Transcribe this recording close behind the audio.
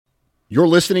You're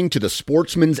listening to the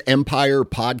Sportsman's Empire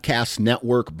Podcast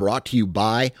Network, brought to you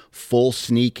by Full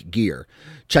Sneak Gear.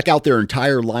 Check out their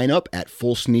entire lineup at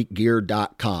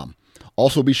fullsneakgear.com.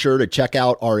 Also be sure to check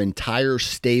out our entire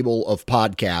stable of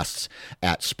podcasts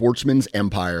at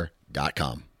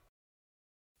sportsmansempire.com.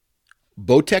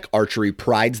 Bowtech Archery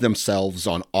prides themselves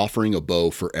on offering a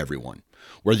bow for everyone.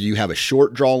 Whether you have a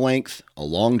short draw length, a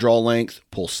long draw length,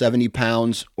 pull 70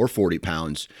 pounds or 40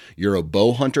 pounds, you're a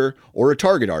bow hunter or a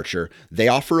target archer, they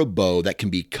offer a bow that can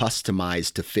be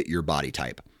customized to fit your body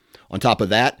type. On top of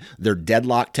that, their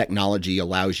deadlock technology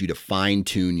allows you to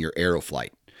fine-tune your arrow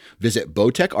flight. Visit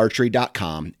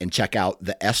bowtecharchery.com and check out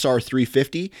the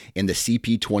SR350 and the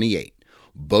CP28.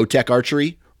 Bowtech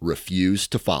Archery, refuse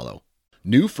to follow.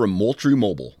 New from Moultrie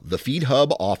Mobile, the Feed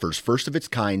Hub offers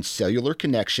first-of-its-kind cellular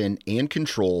connection and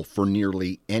control for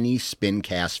nearly any spin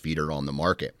cast feeder on the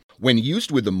market. When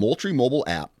used with the Moultrie Mobile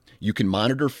app, you can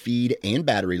monitor feed and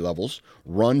battery levels,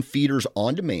 run feeders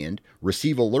on demand,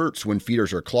 receive alerts when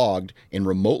feeders are clogged, and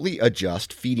remotely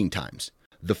adjust feeding times.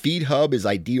 The Feed Hub is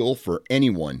ideal for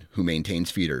anyone who maintains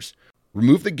feeders.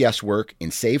 Remove the guesswork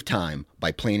and save time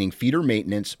by planning feeder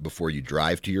maintenance before you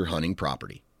drive to your hunting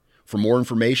property. For more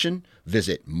information,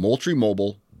 visit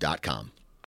MoultrieMobile.com.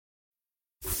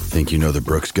 Think you know the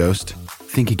Brooks Ghost?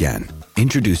 Think again.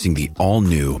 Introducing the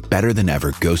all-new,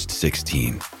 better-than-ever Ghost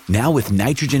 16. Now with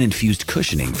nitrogen-infused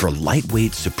cushioning for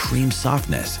lightweight, supreme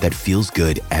softness that feels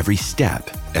good every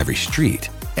step, every street,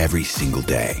 every single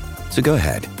day. So go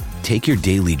ahead, take your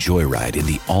daily joyride in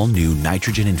the all-new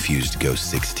nitrogen-infused Ghost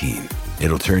 16.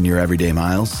 It'll turn your everyday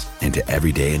miles into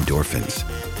everyday endorphins.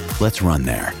 Let's run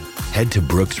there. Head to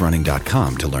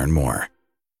brooksrunning.com to learn more.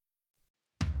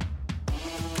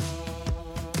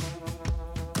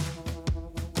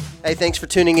 Hey, thanks for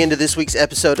tuning in to this week's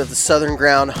episode of the Southern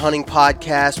Ground Hunting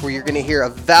Podcast, where you're going to hear a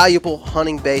valuable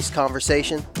hunting-based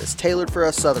conversation that's tailored for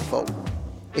us Southern folk.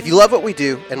 If you love what we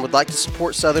do and would like to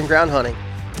support Southern Ground Hunting,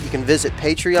 you can visit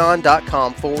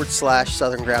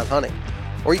patreon.com/Southern Ground Hunting,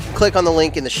 or you can click on the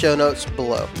link in the show notes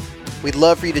below. We'd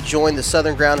love for you to join the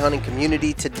Southern Ground Hunting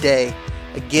community today.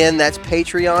 Again, that's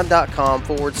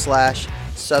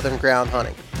patreon.com/Southern Ground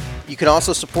Hunting. You can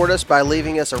also support us by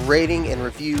leaving us a rating and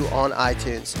review on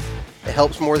iTunes. It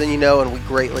helps more than you know, and we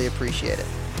greatly appreciate it.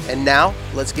 And now,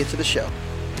 let's get to the show.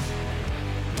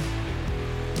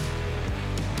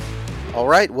 All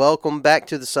right, welcome back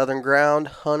to the Southern Ground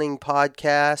Hunting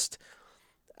Podcast.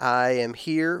 I am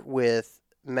here with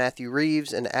Matthew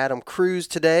Reeves and Adam Cruz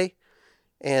today.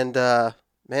 And,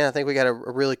 man, I think we got a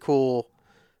really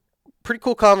pretty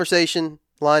cool conversation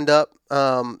lined up.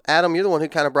 Adam, you're the one who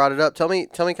kind of brought it up. Tell me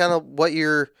kind of what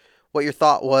your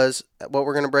thought was, what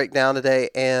we're going to break down today,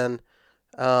 and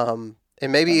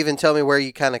maybe even tell me where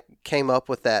you kind of came up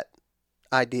with that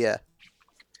idea.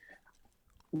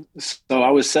 So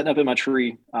I was setting up in my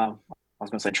tree. I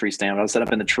was going to say tree stand, but I was setting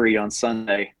up in the tree on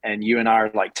Sunday, and you and I are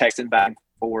like texting back and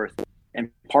forth. And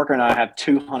Parker and I have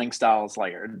two hunting styles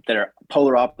that are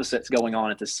polar opposites going on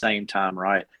at the same time,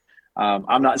 right?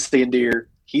 I'm not seeing deer.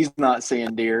 He's not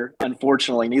seeing deer.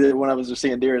 Unfortunately, neither one of us are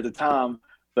seeing deer at the time.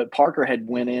 But Parker had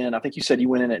went in. I think you said you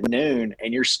went in at noon,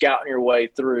 and you're scouting your way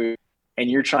through,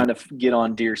 and you're trying to get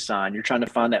on deer sign. You're trying to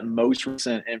find that most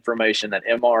recent information, that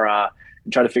MRI,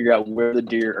 and try to figure out where the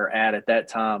deer are at that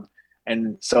time.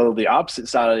 And so the opposite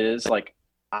side of it is, like,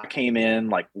 I came in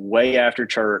like way after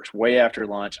church, way after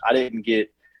lunch. I didn't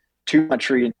get to my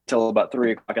tree until about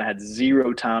 3 o'clock. I had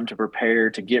zero time to prepare,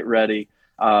 to get ready.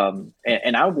 And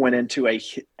I went into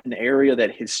an area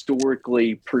that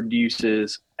historically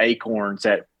produces acorns,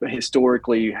 that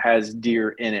historically has deer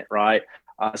in it, right?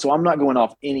 So I'm not going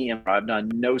off any. I've done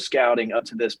no scouting up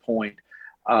to this point.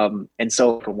 And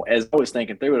so as I was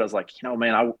thinking through it, I was like,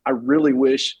 man, I really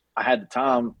wish I had the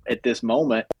time at this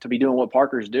moment to be doing what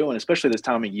Parker's doing, especially this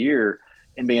time of year,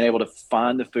 and being able to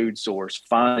find the food source,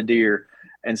 find the deer.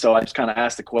 And so I just kind of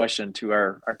asked the question to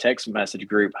our text message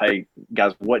group, hey,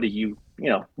 guys, what do you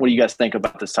guys think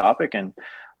about this topic? And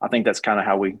I think that's kind of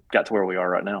how we got to where we are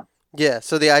right now. Yeah,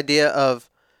 so the idea of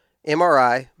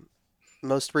MRI,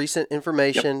 most recent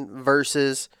information, yep,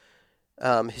 versus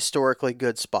historically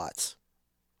good spots.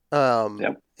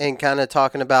 Yep. And kind of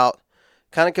talking about,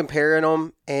 kind of comparing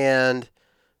them and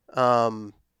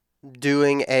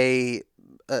doing a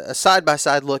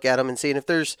side-by-side look at them and seeing if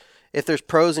there's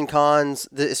pros and cons,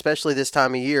 especially this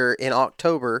time of year in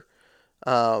October,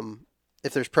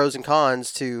 if there's pros and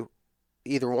cons to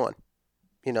either one,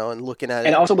 and looking at it.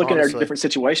 And also looking honestly. at different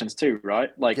situations too,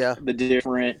 right? Like the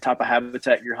different type of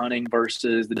habitat you're hunting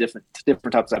versus the different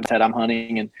types of habitat I'm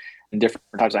hunting and different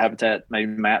types of habitat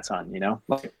maybe Matt's hunting,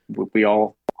 like we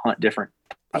all hunt different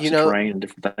types of terrain and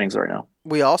different things right now.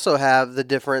 We also have the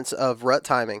difference of rut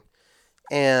timing.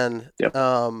 And, Yep.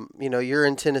 You're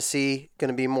in Tennessee, going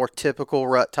to be more typical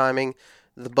rut timing.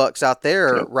 The bucks out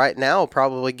there Yep. right now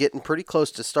probably getting pretty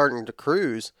close to starting to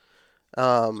cruise.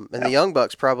 And the young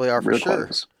bucks probably are for Real sure.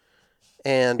 close.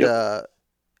 And Yep.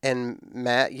 and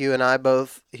Matt, you and I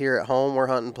both here at home, we're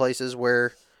hunting places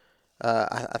where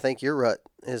I think your rut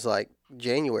is like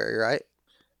January, right?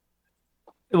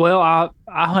 Well, I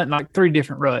hunt like 3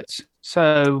 different ruts.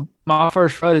 So my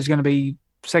first rut is going to be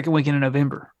second weekend in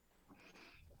November.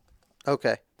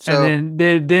 Okay. So And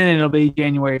then it'll be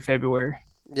January, February.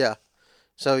 yeah.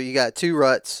 So you got 2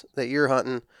 ruts that you're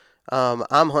hunting.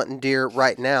 I'm hunting deer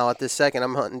right now. At this second,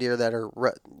 I'm hunting deer that are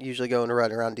usually going to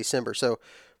rut around December. So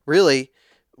really,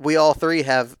 we all 3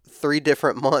 have 3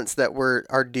 different months that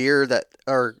our deer that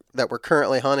we're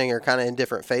currently hunting are kind of in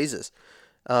different phases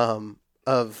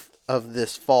of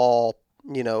this fall.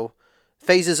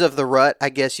 Phases of the rut, I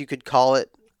guess you could call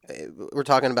it. We're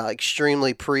talking about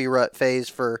extremely pre-rut phase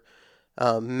for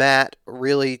Matt,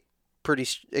 really pretty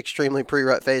extremely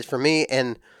pre-rut phase for me,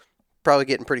 and probably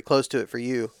getting pretty close to it for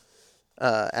you,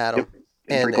 Adam,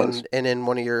 Yep. and in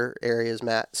one of your areas,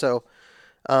 Matt. So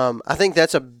I think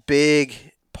that's a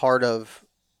big part of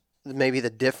maybe the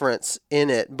difference in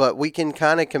it, but we can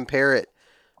kind of compare it.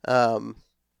 As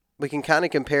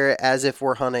if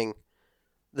we're hunting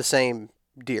the same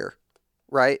deer,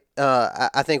 right?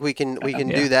 I think we can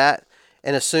do that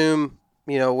and assume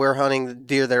we're hunting the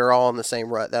deer that are all in the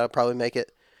same rut. That'll probably make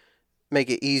it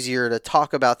easier to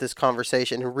talk about this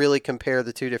conversation and really compare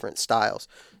the 2 different styles.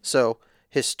 So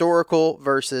historically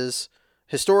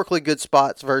good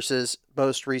spots versus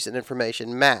most recent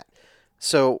information. Matt,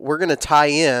 so we're going to tie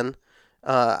in.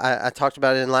 I talked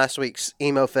about it in last week's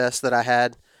Emo Fest that I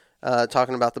had,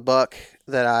 talking about the buck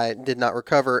that I did not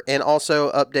recover, and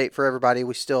also update for everybody.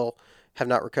 We still have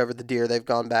not recovered the deer. They've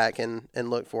gone back and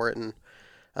looked for it, and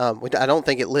I don't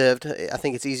think it lived. I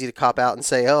think it's easy to cop out and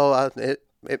say,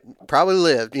 it probably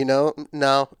lived,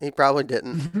 No, he probably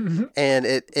didn't. And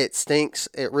it stinks.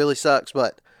 It really sucks,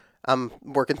 but I'm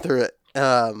working through it.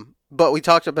 But we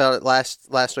talked about it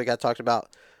last week. I talked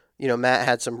about, Matt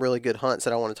had some really good hunts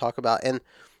that I want to talk about.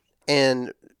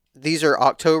 And these are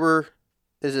October.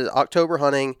 This is October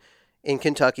hunting in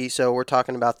Kentucky. So we're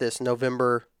talking about this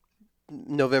November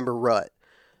rut.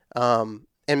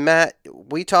 And Matt,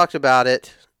 we talked about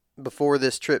it before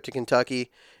this trip to Kentucky.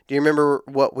 Do you remember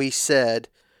what we said?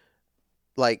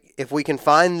 Like, if we can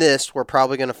find this, we're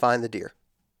probably going to find the deer.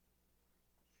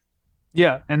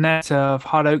 Yeah, and that's a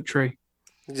hot oak tree.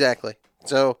 Exactly.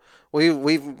 So we've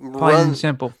Plain and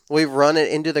simple. We've run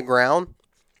it into the ground.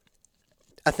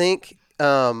 I think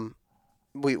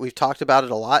we've talked about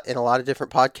it a lot in a lot of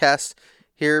different podcasts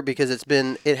here because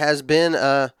it has been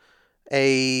a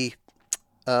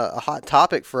hot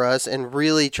topic for us and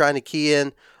really trying to key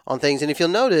in on things. And if you'll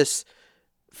notice,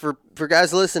 for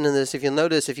guys listening to this, if you'll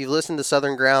notice, if you've listened to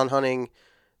Southern Ground Hunting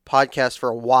podcast for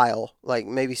a while, like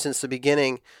maybe since the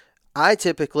beginning, I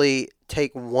typically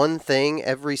take one thing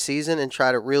every season and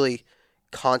try to really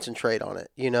concentrate on it.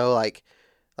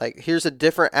 Like here's a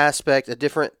different aspect, a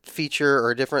different feature,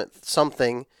 or a different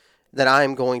something that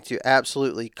I'm going to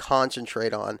absolutely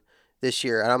concentrate on this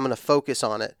year, and I'm going to focus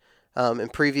on it. In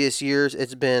previous years,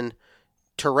 it's been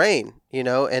terrain,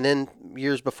 and then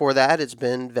years before that, it's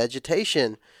been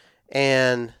vegetation,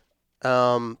 and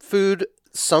food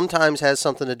sometimes has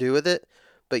something to do with it,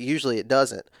 but usually it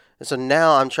doesn't. And so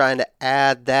now I'm trying to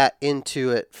add that into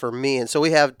it for me. And so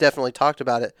we have definitely talked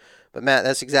about it, but Matt,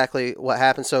 that's exactly what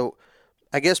happened. So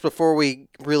I guess before we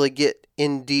really get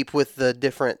in deep with the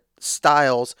different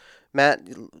styles, Matt,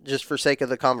 just for sake of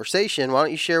the conversation, why don't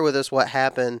you share with us what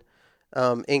happened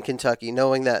in Kentucky,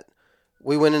 knowing that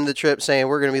we went into the trip saying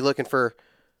we're going to be looking for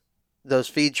those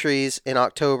feed trees in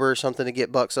October, something to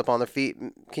get bucks up on their feet.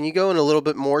 Can you go in a little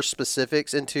bit more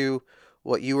specifics into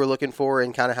what you were looking for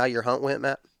and kind of how your hunt went,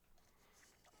 Matt?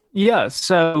 Yeah,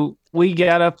 so we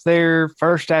got up there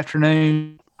first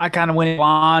afternoon. I kind of went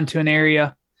on to an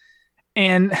area,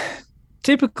 and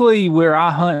typically where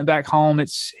I hunt back home,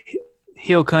 it's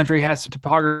hill country, has some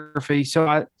topography.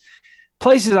 So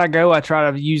places I go, I try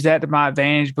to use that to my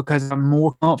advantage because I'm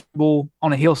more comfortable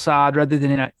on a hillside rather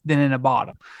than in a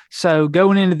bottom. So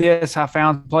going into this, I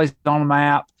found places on the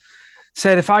map,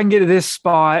 said if I can get to this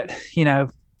spot,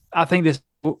 I think this is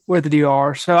where the deer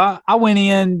are. So I went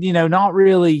in, not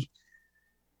really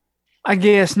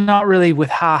with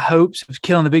high hopes of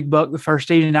killing the big buck the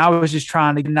first evening. I was just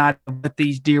trying to ignite what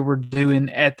these deer were doing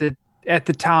at the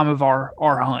time of our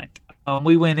hunt.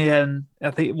 We went in, I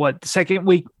think, second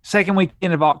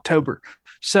weekend of October.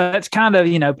 So that's kind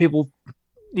of, people,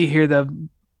 you hear the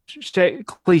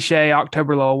cliche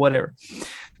October lull, whatever.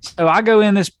 So I go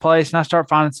in this place and I start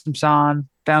finding some sign,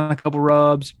 found a couple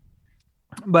rubs,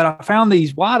 but I found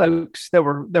these white oaks that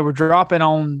were dropping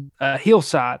on a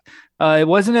hillside. It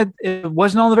wasn't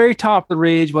on the very top of the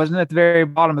ridge, wasn't at the very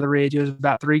bottom of the ridge. It was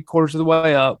about 3/4 of the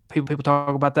way up. People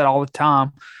talk about that all the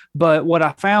time. But what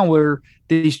I found were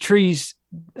these trees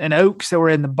and oaks that were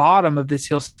in the bottom of this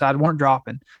hillside weren't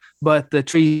dropping, but the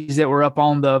trees that were up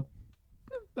on the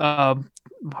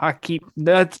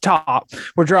at the top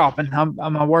were dropping.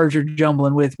 My words are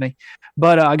jumbling with me,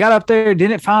 but I got up there,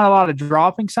 didn't find a lot of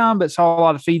dropping sign, but saw a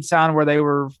lot of feed sign where they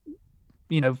were,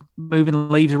 moving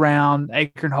leaves around,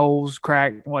 acorn holes,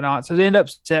 cracked, and whatnot. So they ended up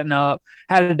setting up.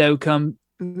 Had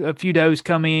a few does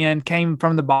come in, came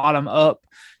from the bottom up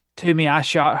to me. I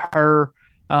shot her.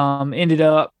 Ended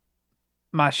up,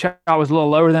 my shot was a little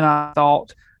lower than I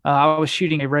thought. I was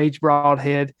shooting a Rage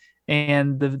Broadhead,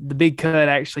 and the big cut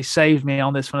actually saved me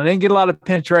on this one. I didn't get a lot of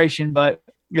penetration, but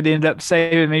it ended up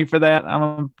saving me for that. I'm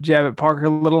going to jab at Parker a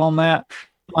little on that.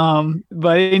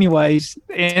 But anyways,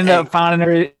 ended up finding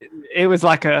her. It was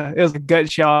a gut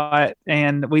shot,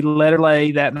 and we let her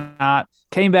lay that night.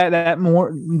 Came back that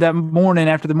morning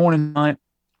after the morning hunt,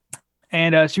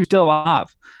 and she was still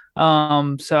alive.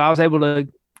 So I was able to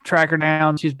track her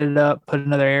down. She's bit it up, put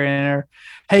another area in her.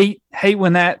 Hate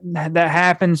when that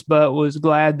happens, but was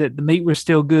glad that the meat was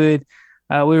still good.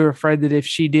 We were afraid that if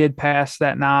she did pass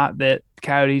that night, that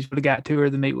coyotes would have got to her,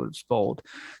 the meat would have spoiled.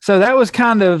 So that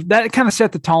kind of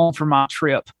set the tone for my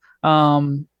trip.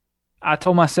 I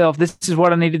told myself, this is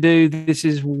what I need to do. This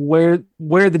is where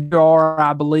the deer are,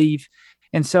 I believe.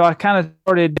 And so I kind of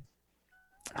started,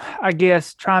 I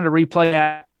guess, trying to replay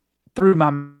that through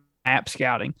my map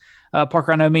scouting.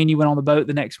 Parker, I know me and you went on the boat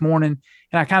the next morning,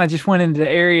 and I kind of just went into the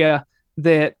area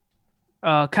that,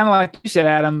 kind of like you said,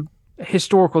 Adam,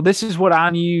 historical. This is what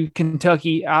I knew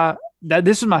Kentucky.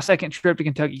 This was my second trip to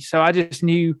Kentucky, so I just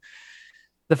knew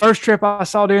the first trip I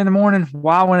saw deer in the morning.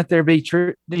 Why wouldn't there be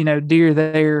deer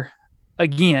there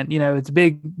again? It's a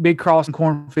big crossing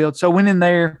cornfield. So I went in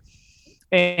there,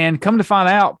 and come to find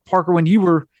out, Parker, when you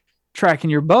were tracking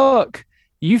your buck,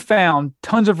 you found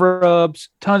tons of rubs,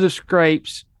 tons of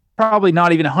scrapes, probably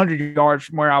not even 100 yards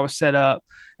from where I was set up.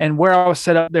 And where I was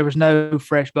set up, there was no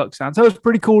fresh buck sign. So it was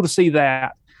pretty cool to see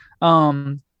that.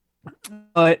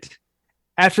 But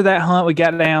after that hunt, we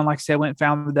got down, like I said, went and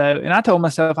found the doe. And I told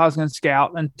myself I was going to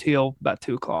scout until about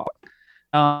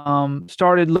 2:00.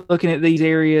 Started looking at these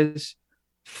areas,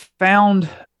 found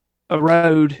a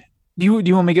road. Do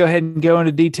you want me to go ahead and go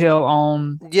into detail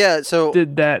on so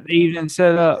that evening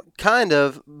setup? Kind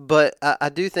of, but I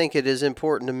do think it is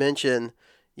important to mention,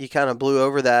 you kind of blew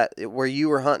over that, where you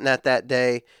were hunting at that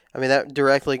day. I mean, that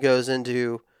directly goes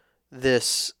into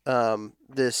this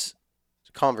this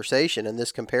conversation and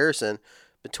this comparison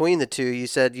between the two. You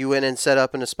said you went and set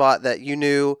up in a spot that you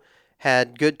knew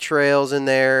had good trails in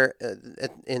there.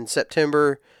 In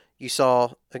September, you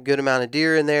saw a good amount of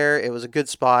deer in there. It was a good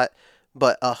spot.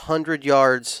 But 100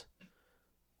 yards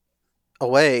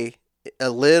away, a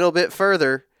little bit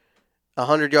further,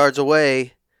 100 yards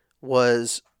away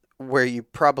was where you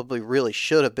probably really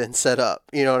should have been set up.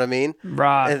 You know what I mean?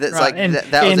 Right. And it's right.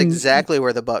 That was exactly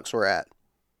where the bucks were at.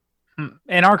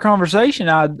 In our conversation,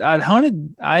 I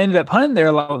ended up hunting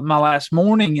there my last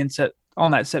morning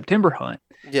on that September hunt.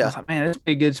 Yeah. I was like, man, this would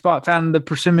be a good spot. Found the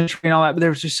persimmon tree and all that, but there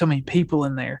was just so many people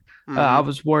in there. Mm-hmm. I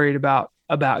was worried about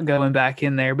going back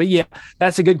in there. But yeah,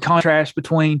 that's a good contrast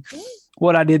between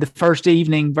what I did the first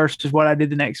evening versus what I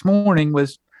did the next morning.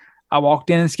 Was I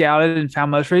walked in and scouted and found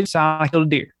most recent sign, I killed a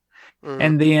deer. Mm-hmm.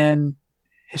 And then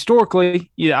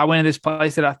historically, I went to this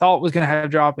place that I thought was going to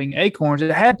have dropping acorns.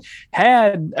 It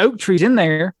had oak trees in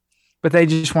there, but they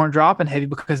just weren't dropping heavy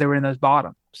because they were in those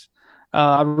bottoms.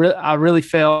 I really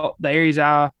felt the areas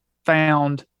I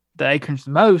found the acorns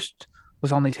the most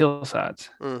was on these hillsides.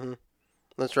 Mm-hmm.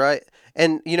 That's right.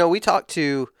 And, we talked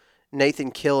to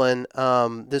Nathan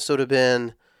Killen. This would have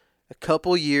been a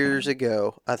couple years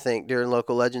ago, I think, during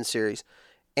Local Legend Series.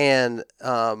 And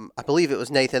I believe it was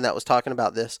Nathan that was talking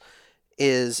about this.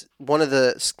 Is one of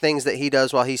the things that he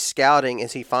does while he's scouting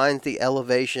is he finds the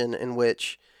elevation in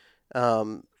which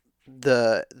the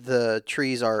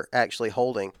trees are actually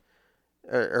holding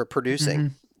or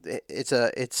producing. Mm-hmm.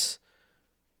 It's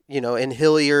in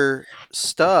hillier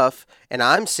stuff, and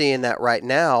I'm seeing that right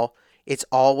now. It's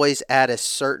always at a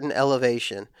certain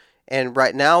elevation. And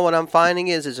right now what I'm finding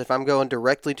is if I'm going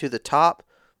directly to the top,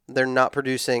 they're not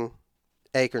producing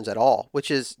acorns at all,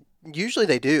 which is usually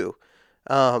they do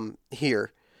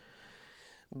here.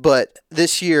 But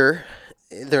this year,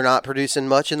 they're not producing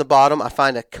much in the bottom. I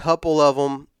find a couple of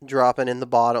them dropping in the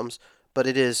bottoms, but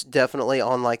it is definitely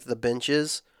on like the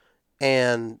benches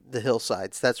and the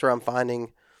hillsides. That's where I'm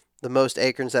finding the most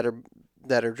acorns that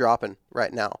are dropping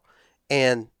right now.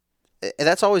 And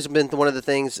that's always been one of the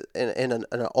things in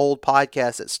an old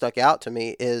podcast that stuck out to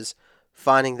me, is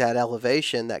finding that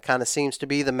elevation that kind of seems to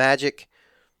be the magic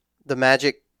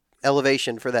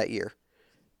elevation for that year.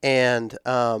 And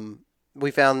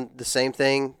we found the same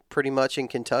thing pretty much in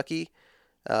Kentucky.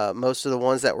 Most of the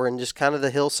ones that were in just kind of the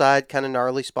hillside, kind of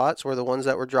gnarly spots were the ones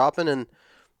that were dropping, and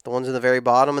the ones in the very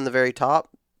bottom and the very top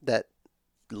that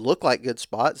look like good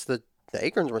spots, the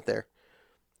acorns weren't there.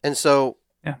 And so,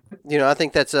 yeah, I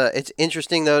think it's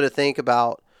interesting though to think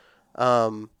about,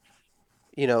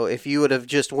 if you would have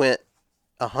just went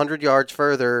 100 yards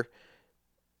further,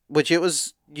 which it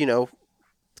was,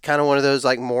 kind of one of those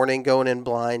like morning going in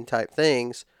blind type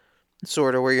things,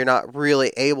 sort of where you're not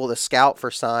really able to scout for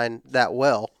sign that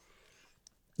well.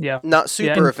 Yeah. Not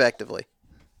super effectively.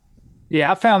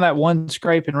 Yeah, I found that one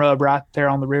scraping rub right there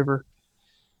on the river,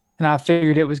 and I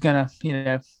figured it was going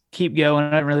to, keep going.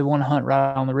 I didn't really want to hunt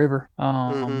right on the river.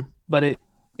 But it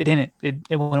didn't.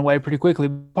 It went away pretty quickly.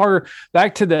 Parker,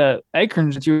 back to the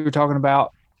acorns that you were talking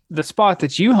about, the spot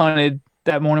that you hunted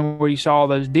that morning where you saw all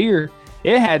those deer,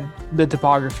 it had the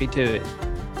topography to it.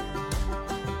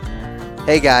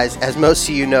 Hey guys, as most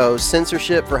of you know,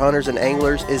 censorship for hunters and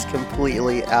anglers is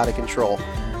completely out of control.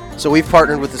 So we've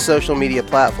partnered with the social media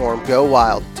platform Go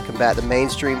Wild to combat the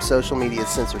mainstream social media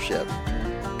censorship.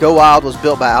 Go Wild was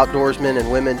built by outdoorsmen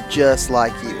and women just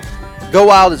like you. Go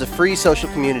Wild is a free social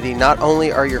community. Not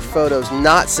only are your photos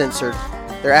not censored,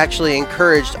 they're actually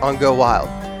encouraged on Go Wild.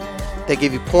 They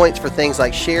give you points for things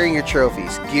like sharing your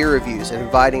trophies, gear reviews, and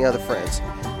inviting other friends.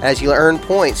 As you earn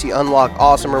points, you unlock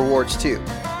awesome rewards too,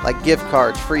 like gift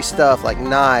cards, free stuff like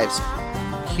knives,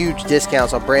 huge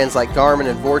discounts on brands like Garmin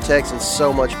and Vortex, and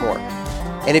so much more.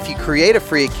 And if you create a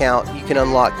free account, you can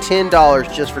unlock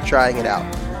 $10 just for trying it out.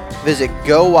 Visit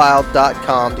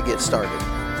GoWild.com to get started.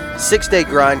 6 Day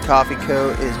Grind Coffee Co.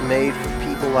 is made for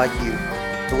people like you,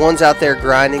 the ones out there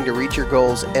grinding to reach your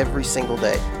goals every single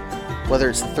day. Whether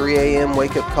it's 3 a.m.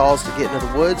 wake-up calls to get into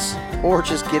the woods, or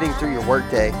just getting through your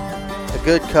workday, a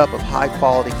good cup of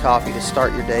high-quality coffee to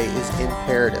start your day is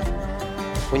imperative.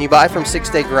 When you buy from 6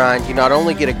 Day Grind, you not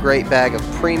only get a great bag of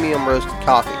premium roasted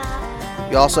coffee,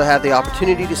 you also have the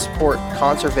opportunity to support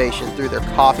conservation through their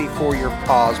Coffee for Your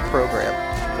Paws program,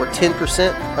 where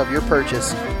 10% of your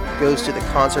purchase goes to the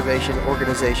conservation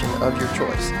organization of your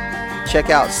choice. Check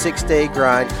out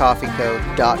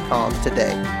 6daygrindcoffeeco.com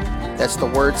today. That's the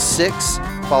word 6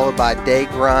 followed by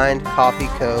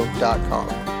daygrindcoffeeco.com.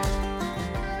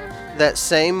 That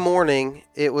same morning,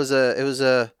 it was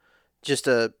just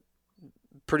a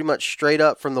pretty much straight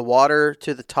up from the water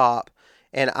to the top,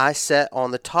 and I sat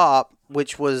on the top,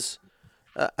 which was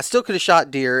I still could have shot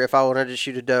deer if I wanted to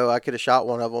shoot a doe. I could have shot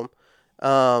one of them.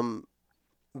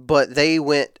 But they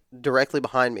went directly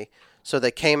behind me. So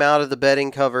they came out of the bedding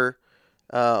cover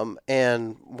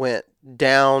and went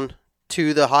down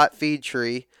to the hot feed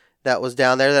tree that was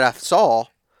down there that I saw.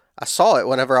 I saw it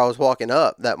whenever I was walking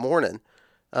up that morning.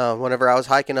 Whenever I was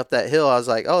hiking up that hill, I was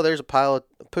like, oh, there's a pile of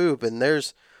poop, and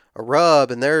there's a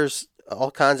rub, and there's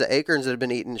all kinds of acorns that have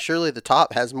been eaten. Surely the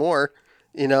top has more,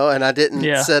 and I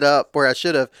didn't set up where I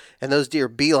should have. And those deer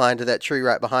beeline to that tree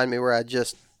right behind me where I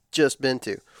just been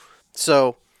to.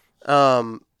 So,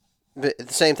 the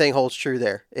same thing holds true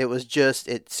there.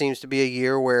 It seems to be a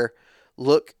year where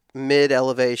look mid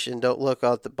elevation, don't look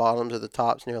at the bottoms or the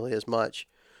tops nearly as much.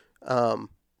 Because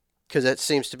that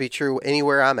seems to be true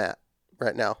anywhere I'm at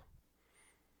right now.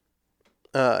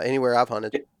 Anywhere I've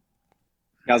hunted.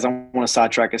 Guys, I want to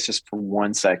sidetrack us just for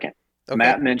 1 second. Okay.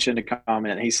 Matt mentioned a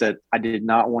comment. He said, I did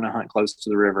not want to hunt close to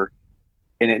the river.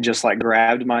 And it just like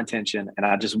grabbed my attention, and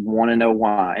I just want to know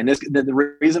why. And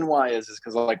the reason why is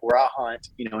because like where I hunt,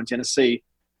 in Tennessee,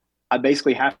 I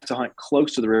basically have to hunt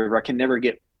close to the river. I can never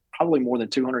get probably more than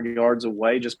 200 yards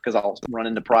away just because I'll run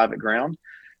into private ground.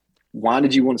 Why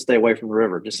did you want to stay away from the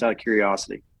river? Just out of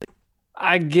curiosity.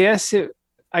 I guess I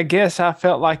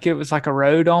felt like it was like a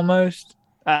road almost.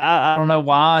 I don't know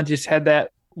why. I just had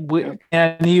that.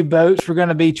 I knew boats were going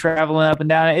to be traveling up and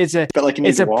down. It's a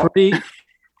pretty.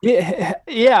 Yeah.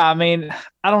 I mean,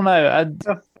 I don't know.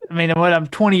 When I'm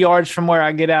 20 yards from where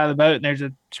I get out of the boat and there's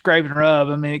a scrape and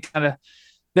rub, it kind of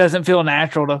doesn't feel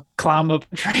natural to climb up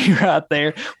a tree right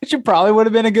there, which it probably would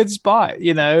have been a good spot, But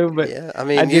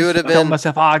yeah, you would have been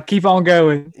myself. I'd keep on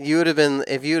going. You would have been,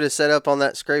 if you would have set up on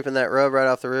that scrape and that rub right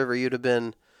off the river, you'd have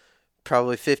been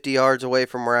probably 50 yards away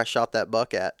from where I shot that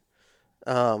buck at.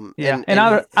 And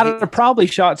I'd have probably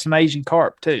shot some Asian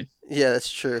carp too. Yeah,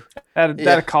 that's true.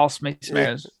 That'd cost me some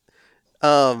arrows.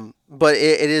 But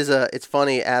it's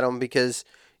funny, Adam, because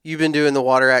you've been doing the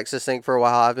water access thing for a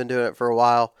while. I've been doing it for a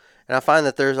while, and I find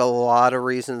that there's a lot of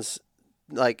reasons.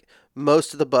 Like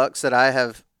most of the bucks that I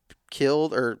have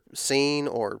killed or seen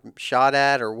or shot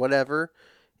at or whatever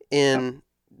in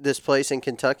this place in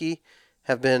Kentucky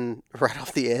have been right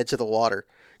off the edge of the water.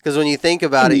 Because when you think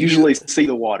about it, you usually see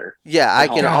the water. Yeah, I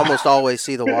can almost always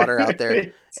see the water out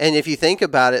there. And if you think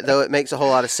about it, though, it makes a whole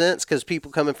lot of sense because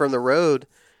people coming from the road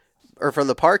or from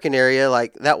the parking area,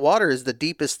 like that water is the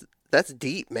deepest. That's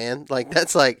deep, man. Like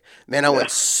that's like, man, I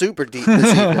went super deep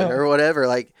this evening or whatever.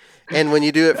 Like, and when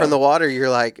you do it from the water,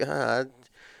 you're like,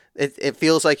 it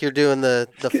feels like you're doing the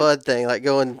FUD thing, like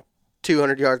going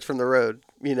 200 yards from the road,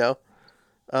 you know?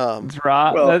 That's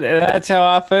right. Well, that's how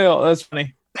I felt. That's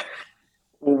funny.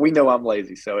 Well, we know I'm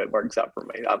lazy, so it works out for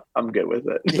me. I'm good with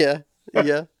it.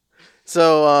 Yeah.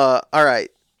 So, all right,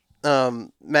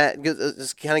 Matt,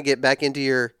 let's kind of get back into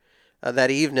your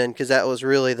that evening because that was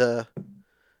really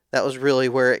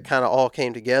where it kind of all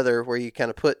came together. Where you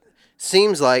kind of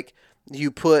seems like you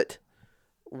put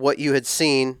what you had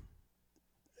seen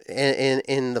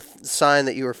in the sign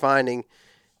that you were finding,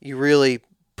 you really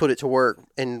put it to work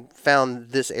and found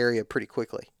this area pretty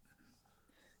quickly.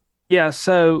 Yeah.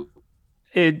 So.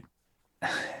 I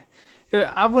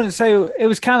wouldn't say it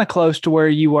was kind of close to where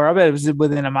you were. I bet it was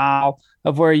within a mile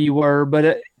of where you were,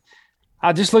 but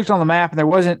I just looked on the map and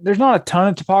there's not a ton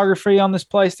of topography on this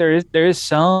place. There is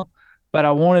some, but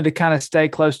I wanted to kind of stay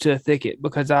close to a thicket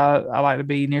because I like to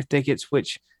be near thickets,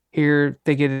 which here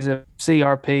thicket is a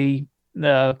CRP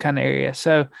kind of area.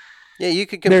 So yeah, you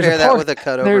could compare that with a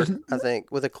cutover, I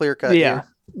think, with a clear cut. Yeah.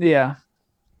 Here. Yeah.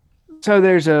 So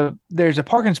there's a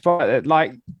parking spot that,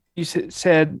 like you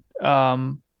said in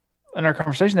our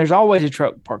conversation, there's always a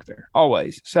truck parked there,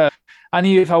 always. So I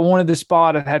knew if I wanted the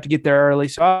spot, I'd have to get there early.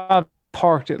 So I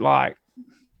parked at like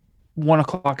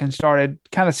 1:00 and started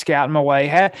kind of scouting my way.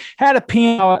 Had a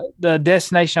pin the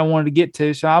destination I wanted to get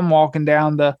to. So I'm walking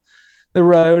down the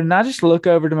road and I just look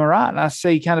over to my right and I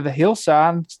see kind of a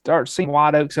hillside and start seeing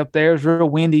white oaks up there. It was real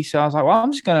windy. So I was like, well,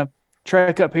 I'm just going to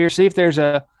trek up here, see if there's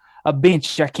a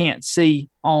bench I can't see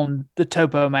on the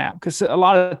topo map. Because a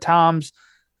lot of times,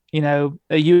 a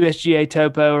USGA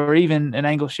topo or even an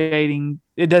angle shading,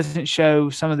 it doesn't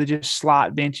show some of the just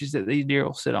slight benches that these deer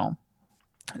will sit on.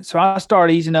 So I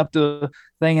start easing up the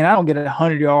thing, and I don't get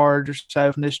 100 yards or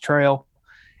so from this trail,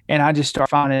 and I just start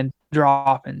finding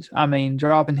droppings. I mean,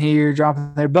 dropping here,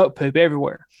 dropping there, buck poop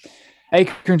everywhere.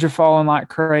 Acorns are falling like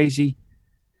crazy.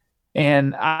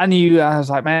 And I was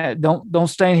like, man, don't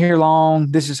stay in here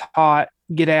long. This is hot.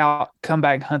 Get out, come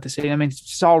back and hunt the seed. I mean,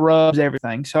 saw rubs,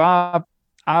 everything. So I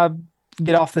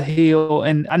get off the hill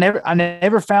and I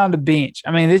never found a bench.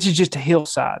 I mean, this is just a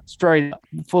hillside straight up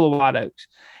full of white oaks.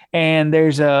 And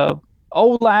there's a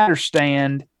old ladder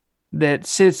stand that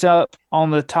sits up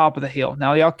on the top of the hill.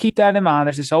 Now y'all keep that in mind.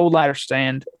 There's this old ladder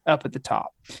stand up at the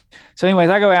top. So anyways,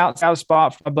 I go out a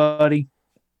spot for my buddy,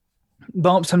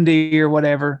 bump some deer,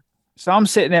 whatever. So I'm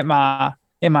sitting in my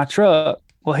truck.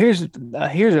 Well, here's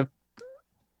a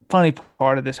funny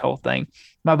part of this whole thing.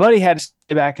 My buddy had to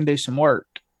stay back and do some work,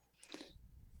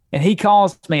 and he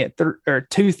calls me at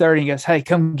 2:30 and goes, "Hey,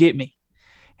 come get me."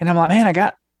 And I'm like, "Man, I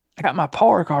got my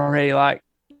park already. Like,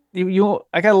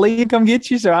 I got to leave, come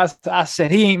get you." So I said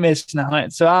he ain't missing a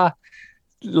hunt. So I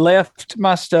left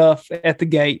my stuff at the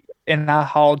gate and I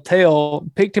hauled tail,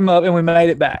 picked him up, and we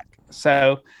made it back.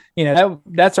 So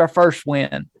that's our first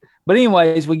win. But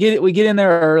anyways, we get in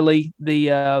there early.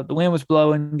 The wind was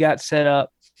blowing, got set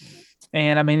up,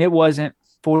 and I mean it wasn't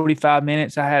 45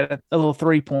 minutes. I had a little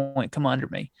 3-point come under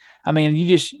me. I mean,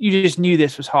 you just knew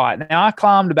this was hot. Now I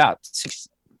climbed about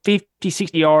 50,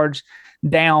 60 yards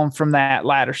down from that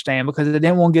ladder stand because I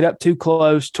didn't want to get up too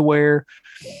close to where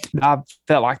I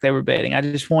felt like they were bedding. I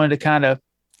just wanted to kind of,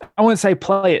 I wouldn't say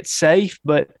play it safe,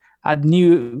 but I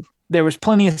knew there was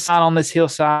plenty of sign on this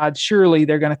hillside. Surely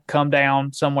they're going to come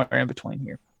down somewhere in between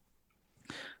here.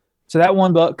 So that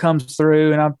one buck comes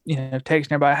through, and I'm,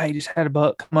 texting everybody, "Hey, just had a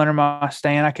buck come under my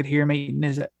stand. I could hear him eating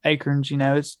his acorns.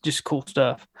 It's just cool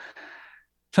stuff."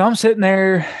 So I'm sitting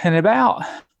there, and about,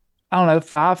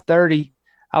 5:30,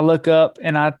 I look up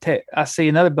and I see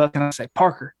another buck, and I say,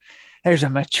 "Parker, there's a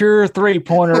mature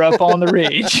 3-pointer up on the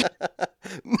ridge."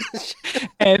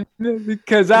 And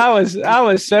because I was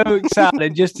so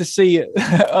excited just to see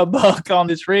a buck on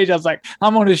this ridge, I was like,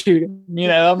 I'm going to shoot him.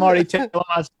 I'm already telling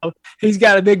myself he's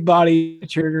got a big body,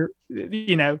 mature,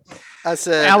 I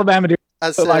said, Alabama deer.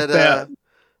 I said, like that.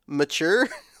 Mature?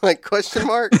 Like question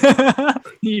mark?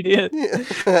 You did.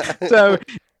 So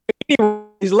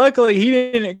anyways, luckily he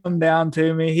didn't come down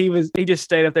to me. He just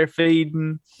stayed up there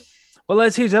feeding. Well,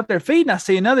 as he's up there feeding, I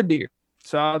see another deer.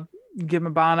 So I give him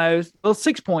a binos. Little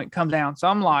 6-point comes down. So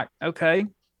I'm like, okay,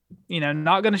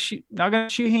 not gonna shoot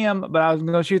him, but I was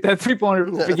gonna shoot that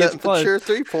 3-pointer if he gets close. Sure,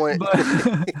 3-point. But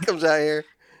He comes out here.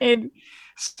 And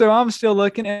so I'm still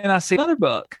looking, and I see another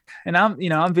buck, and I'm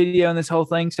videoing this whole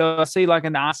thing. So I see like a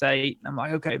nice 8. I'm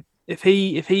like, okay, if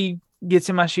he gets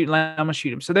in my shooting lane, I'm gonna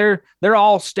shoot him. So they're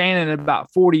all standing at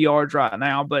about 40 yards right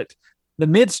now, but the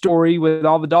mid story with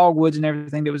all the dogwoods and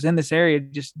everything that was in this area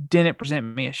just didn't present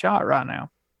me a shot right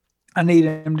now. I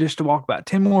needed him just to walk about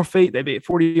 10 more feet. They'd be at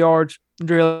 40 yards,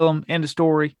 drill them, end of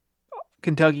story.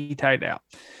 Kentucky tagged out.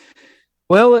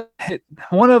 Well,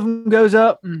 one of them goes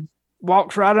up and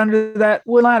walks right under that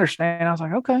wood ladder stand. I was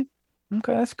like, okay,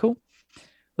 that's cool.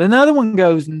 But another one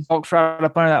goes and walks right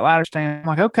up under that ladder stand. I'm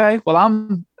like, okay, well,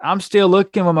 I'm still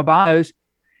looking with my binos,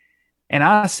 and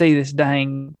I see this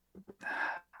dang,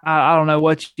 I don't know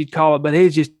what you'd call it, but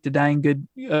it's just a dang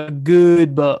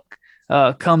good buck.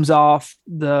 Comes off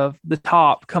the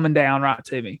top coming down right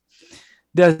to me.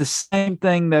 Does the same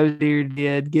thing those deer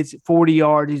did, gets at 40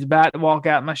 yards. He's about to walk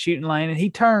out my shooting lane, and he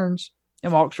turns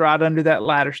and walks right under that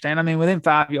ladder stand. I mean, within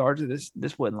 5 yards of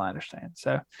this wooden ladder stand.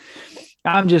 So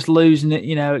I'm just losing it,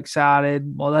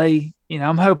 excited. Well,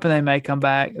 I'm hoping they may come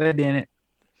back. They didn't.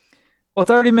 Well,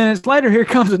 30 minutes later, here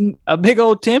comes a big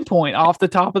old 10-point off the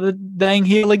top of the dang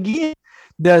hill again.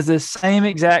 Does the same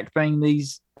exact thing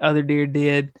these other deer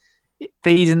did. It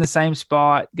feeds in the same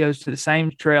spot, goes to the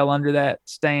same trail under that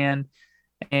stand,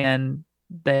 and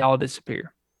they all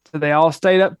disappear. So they all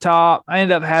stayed up top. I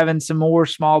ended up having some more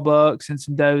small bucks and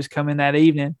some does come in that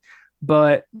evening,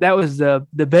 but that was the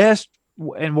best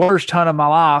and worst hunt of my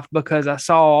life because I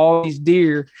saw all these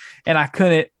deer and I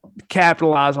couldn't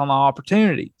capitalize on the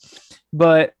opportunity.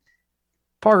 But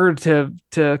Parker,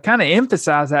 to kind of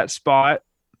emphasize that spot,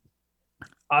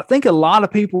 I think a lot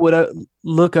of people would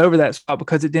look over that spot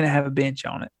because it didn't have a bench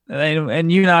on it. And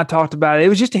you and I talked about it. It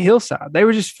was just a hillside. They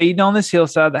were just feeding on this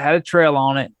hillside that had a trail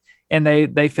on it, and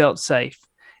they felt safe.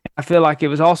 I feel like it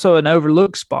was also an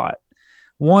overlooked spot.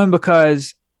 One,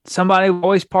 because somebody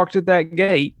always parked at that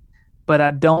gate, but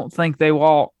I don't think they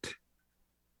walked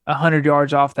 100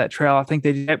 yards off that trail. I think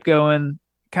they kept going,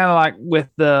 kind of like with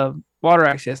the water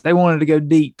access. They wanted to go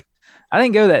deep. I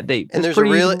didn't go that deep. And there's a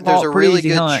really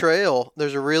good trail.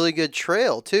 There's a really good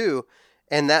trail too,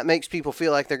 and that makes people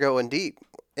feel like they're going deep.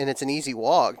 And it's an easy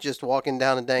walk, just walking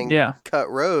down a dang cut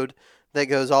road that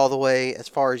goes all the way as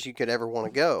far as you could ever want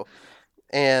to go,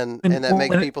 and that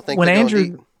makes people think they're going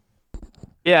deep.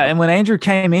 Yeah, and when Andrew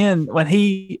came in,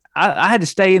 I had to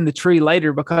stay in the tree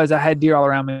later because I had deer all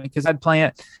around me because I'd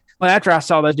plant. Well, after I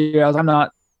saw those deer,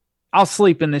 I'll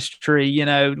sleep in this tree,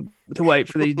 to wait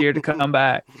for these deer to come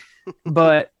back.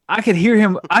 But I could hear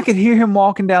him. I could hear him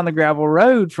walking down the gravel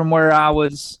road from where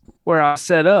I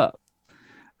set up.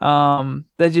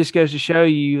 That just goes to show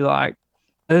you, like,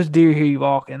 those deer hear you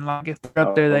walking. Like, if they're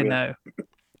up there, they know.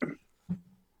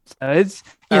 So it's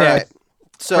right.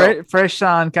 So fresh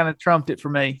sign kind of trumped it for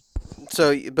me.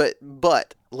 So,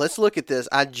 but let's look at this.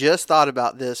 I just thought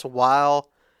about this while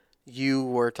you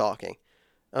were talking.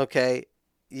 Okay,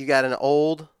 you got an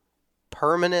old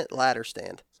permanent ladder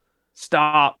stand.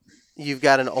 Stop. You've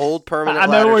got an old permanent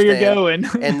ladder stand. I know where stand, you're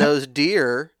going. And those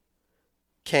deer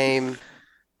came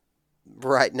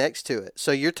right next to it.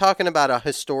 So you're talking about a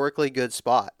historically good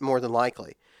spot, more than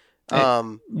likely.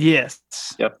 Yes.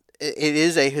 Yep. It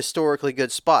is a historically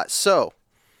good spot. So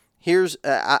here's,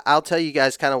 I'll tell you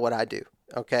guys kind of what I do,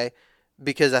 okay?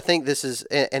 Because I think this is,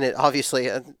 and it obviously,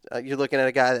 you're looking at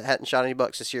a guy that hadn't shot any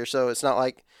bucks this year, so it's not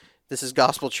like this is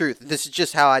gospel truth. This is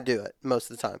just how I do it most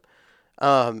of the time.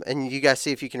 And you guys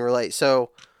see if you can relate. So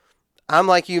I'm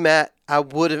like you, Matt. I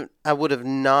would have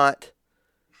not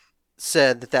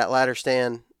said that ladder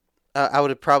stand. I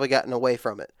would have probably gotten away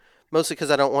from it, mostly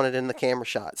because I don't want it in the camera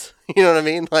shots. You know what I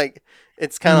mean? Like,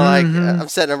 it's kind of like I'm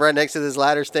setting right next to this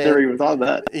ladder stand. Never even thought of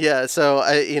that. Yeah, so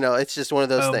it's just one of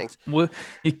those things. Well,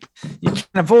 you can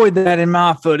avoid that in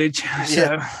my footage.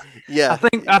 So. Yeah.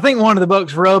 I think one of the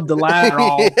bucks rubbed the ladder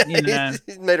off.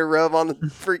 He made a rub on the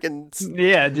freaking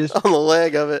just on the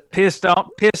leg of it. Pissed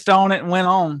on it and went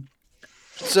on.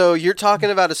 So you're talking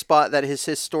about a spot that is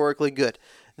historically good.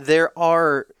 I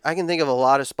can think of a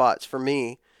lot of spots for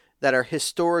me that are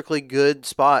historically good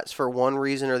spots for one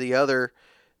reason or the other.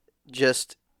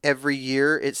 Just every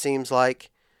year it seems like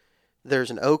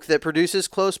there's an oak that produces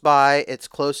close by. It's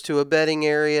close to a bedding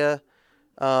area.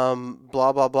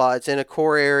 Blah, blah, blah. It's in a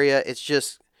core area. It's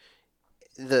just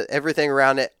everything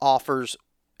around it offers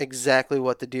exactly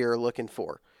what the deer are looking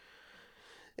for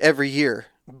every year.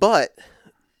 But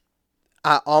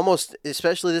I almost,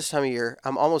 especially this time of year,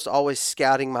 I'm almost always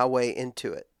scouting my way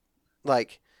into it.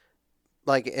 Like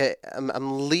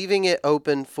I'm leaving it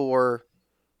open for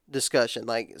discussion.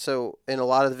 Like, so in a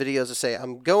lot of the videos I say,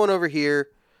 I'm going over here.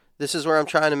 This is where I'm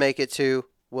trying to make it to.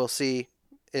 We'll see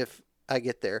if I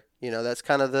get there. That's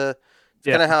kind of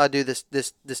kind of how I do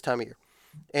this time of year.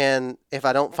 And if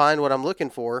I don't find what I'm looking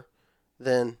for,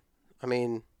 then, I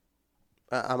mean,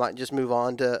 I might just move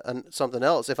on to something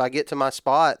else. If I get to my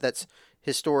spot that's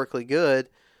historically good,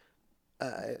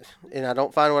 and I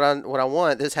don't find what I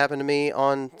want, this happened to me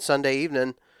on Sunday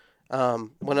evening.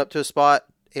 Went up to a spot,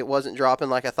 it wasn't dropping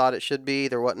like I thought it should be.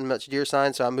 There wasn't much deer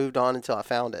sign, so I moved on until I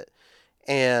found it.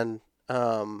 And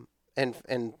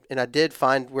I did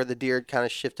find where the deer had kind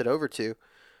of shifted over to,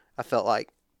 I felt like.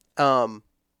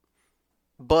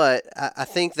 But I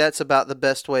think that's about the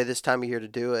best way this time of year to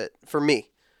do it for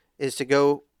me, is to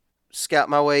go scout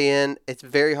my way in. It's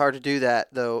very hard to do that,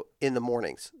 though, in the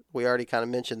mornings. We already kind of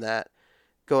mentioned that.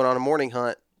 Going on a morning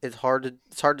hunt, it's hard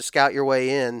to scout your way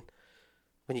in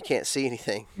when you can't see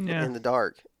anything in the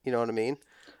dark. You know what I mean?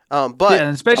 But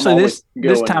and especially this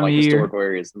time of year. Historical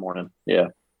areas in the morning. Yeah,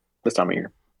 this time of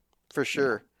year. For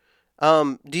sure.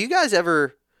 Do you guys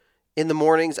ever, in the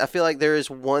mornings, I feel like there is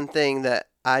one thing that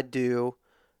I do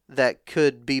that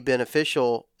could be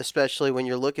beneficial, especially when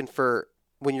you're looking for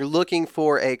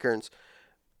acorns.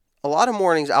 A lot of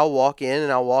mornings I'll walk in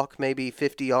and I'll walk maybe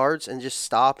 50 yards and just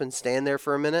stop and stand there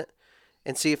for a minute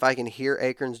and see if I can hear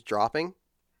acorns dropping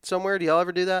somewhere. Do y'all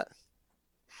ever do that?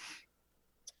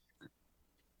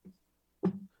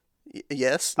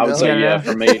 Yes. I would say yeah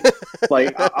for me.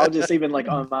 Like I'll just even like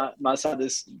on my side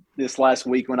this last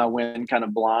week when I went kind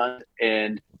of blind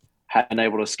and hadn't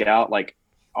able to scout, like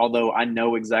although I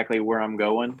know exactly where I'm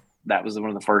going, that was one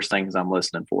of the first things I'm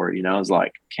listening for. It's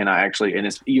like, can I actually? And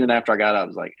it's even after I got out, I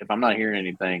was like, if I'm not hearing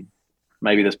anything,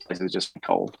 maybe this place is just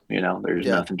cold. There's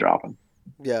nothing dropping.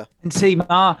 Yeah. And see,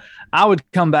 I would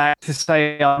come back to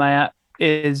say on that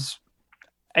is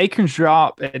acorns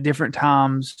drop at different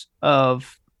times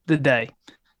of the day,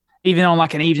 even on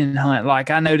like an evening hunt. Like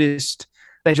I noticed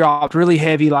they dropped really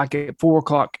heavy, like at 4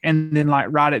 o'clock, and then like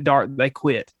right at dark they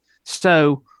quit.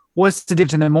 So what's the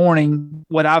difference in the morning?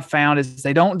 What I've found is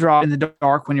they don't drop in the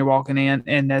dark when you're walking in,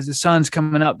 and as the sun's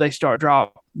coming up, they start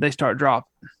dropping.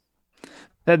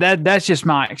 That's just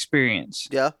my experience.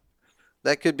 Yeah,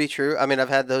 that could be true. I mean, I've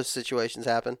had those situations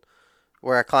happen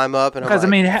where I climb up and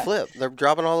flip. They're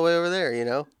dropping all the way over there.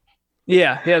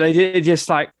 Yeah, they did just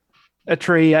like a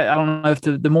tree. I don't know if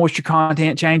the moisture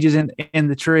content changes in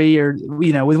the tree, or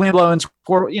with wind blowing,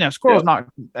 squirrels knock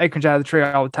acorns out of the tree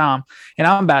all the time. And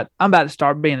I'm about to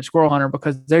start being a squirrel hunter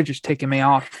because they're just ticking me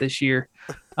off this year.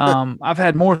 I've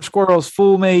had more squirrels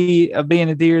fool me of being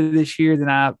a deer this year than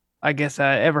I guess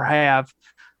I ever have.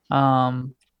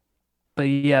 But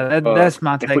yeah, that's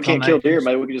my take. If we can't kill deer,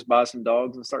 maybe we can just buy some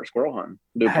dogs and start squirrel hunting.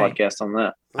 Do a podcast on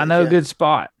that. I know a good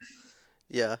spot.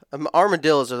 Yeah,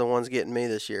 armadillos are the ones getting me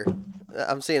this year.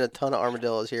 I'm seeing a ton of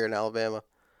armadillos here in Alabama.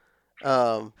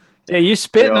 Yeah, you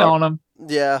spitting on them.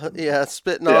 Yeah,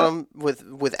 spitting on them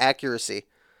with accuracy.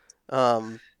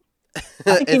 I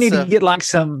think you need to get like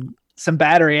some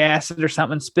battery acid or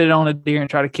something, spit it on a deer and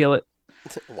try to kill it.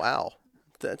 Wow,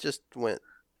 that just went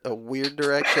a weird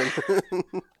direction.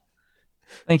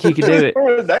 I think you could do it.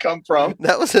 Where did that come from?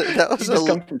 That was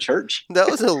come from church. That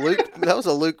was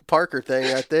a Luke Parker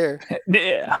thing right there.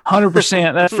 Yeah,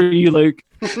 100%. That's for you, Luke.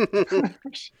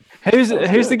 Who's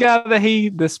the guy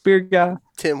the spear guy?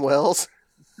 Tim Wells.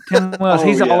 Tim Wells.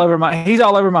 He's all over my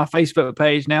Facebook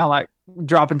page now, like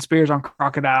dropping spears on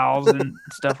crocodiles and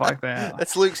stuff like that.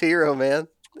 That's Luke's hero, man.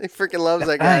 He freaking loves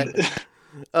that guy.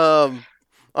 All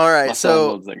right, my son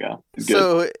loves that guy.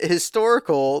 So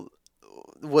historical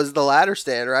was the ladder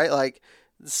stand, right? Like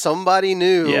somebody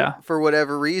knew for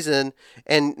whatever reason.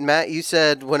 And Matt, you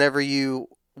said whenever you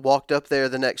walked up there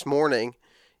the next morning,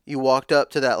 you walked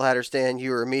up to that ladder stand, you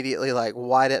were immediately like,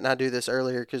 why didn't I do this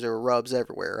earlier? Because there were rubs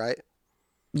everywhere, right?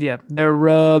 Yeah, there were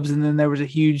rubs, and then there was a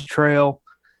huge trail,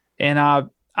 and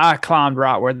I climbed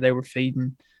right where they were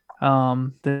feeding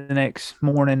the next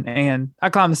morning, and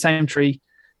I climbed the same tree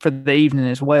for the evening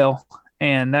as well,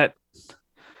 and that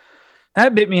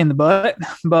bit me in the butt,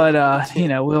 but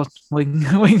we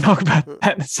can talk about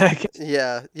that in a second.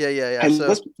 Yeah. Hey,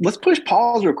 so let's push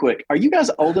pause real quick. Are you guys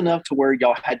old enough to where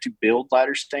y'all had to build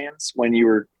ladder stands when you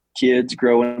were kids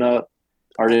growing up?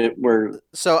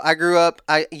 So I grew up.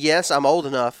 I'm old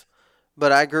enough,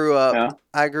 but I grew up. Yeah.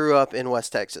 I grew up in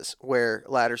West Texas, where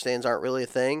ladder stands aren't really a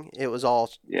thing. It was all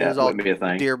be a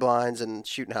thing. Deer blinds and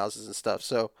shooting houses and stuff.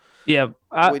 So yeah,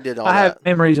 we did all that. I have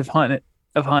memories of hunting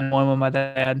one with my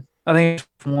dad. I think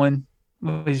one.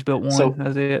 We just built one. So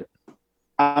that's it.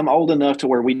 I'm old enough to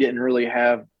where we didn't really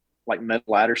have like metal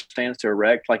ladder stands to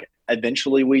erect. Like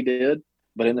eventually we did,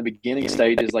 but in the beginning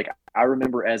stages, like I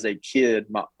remember as a kid,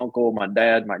 my uncle, my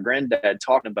dad, my granddad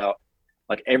talking about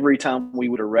like every time we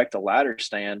would erect a ladder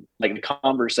stand, like the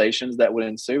conversations that would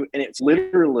ensue. And it's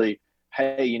literally,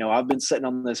 hey, you know, I've been sitting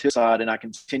on this hillside and I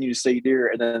continue to see deer.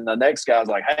 And then the next guy's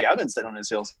like, hey, I've been sitting on this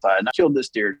hillside and I killed this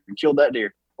deer and killed that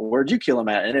deer. Where'd you kill him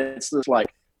at? And it's just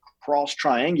like cross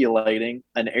triangulating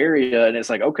an area. And it's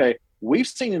like, okay, we've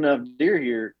seen enough deer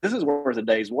here. This is worth a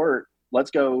day's work.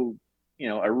 Let's go, you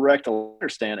know, erect a ladder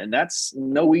stand. And that's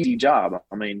no easy job.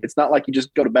 I mean, it's not like you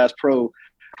just go to Bass Pro,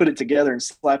 put it together and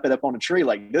slap it up on a tree.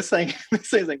 Like this thing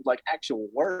like actual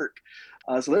work.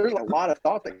 So there's a lot of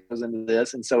thought that goes into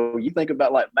this. And so you think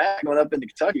about like Matt going up into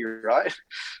Kentucky, right?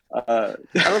 I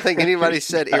don't think anybody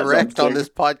said erect on this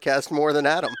podcast more than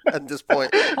Adam at this point.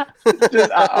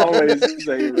 I always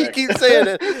say erect. You keep saying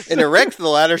it and erect the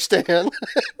ladder stand.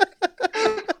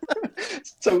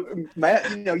 So Matt,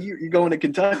 you know, you're going to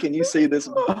Kentucky and you see this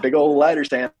big old ladder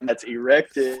stand that's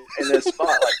erected in this spot.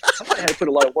 Like somebody had to put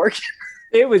a lot of work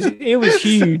in. It was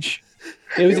huge.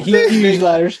 It was a huge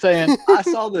ladder stand. I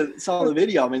saw the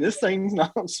video. I mean, this thing's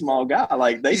not a small guy.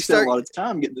 Like they spent a lot of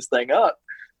time getting this thing up.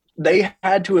 They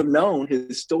had to have known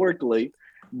historically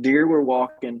deer were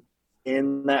walking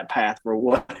in that path for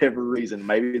whatever reason.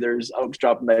 Maybe there's oaks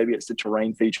dropping, maybe it's the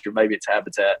terrain feature, maybe it's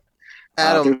habitat.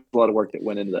 Adam, there's a lot of work that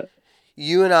went into that.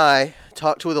 You and I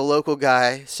talked with a local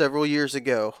guy several years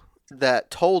ago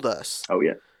that told us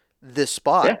this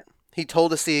spot. Yeah. He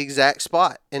told us the exact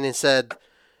spot and he said,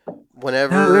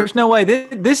 whenever no, there's no way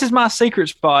this is my secret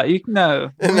spot. You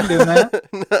know, I'm doing that.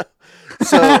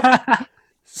 No.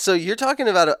 So you're talking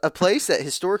about a place that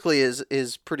historically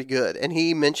is pretty good. And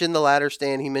he mentioned the ladder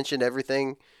stand. He mentioned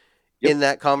everything in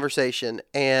that conversation.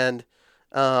 And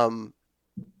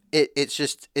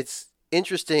it's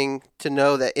interesting to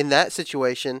know that in that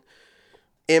situation,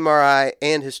 MRI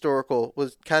and historical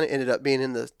was kind of ended up being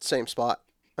in the same spot.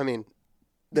 I mean,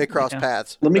 they cross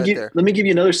paths. Let me give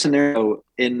you another scenario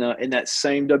in that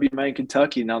same WMA in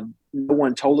Kentucky. Now, no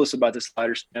one told us about this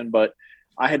ladder stand, but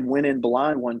I had went in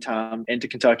blind one time into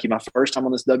Kentucky. My first time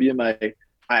on this WMA,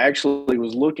 I actually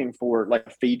was looking for like a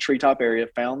feed treetop area,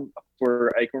 found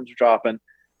where acorns were dropping.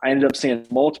 I ended up seeing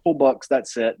multiple bucks that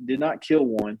set, did not kill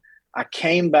one. I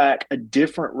came back a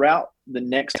different route the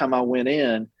next time I went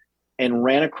in and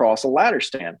ran across a ladder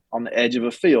stand on the edge of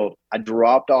a field. I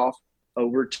dropped off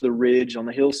over to the ridge on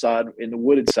the hillside in the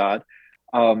wooded side.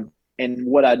 And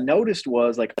what I noticed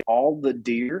was like all the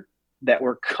deer that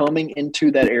were coming into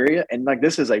that area. And like,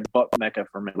 this is a buck mecca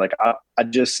for me. Like I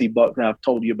just see buck. And I've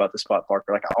told you about the spot,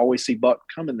 Parker. Like I always see buck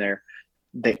coming there.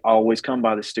 They always come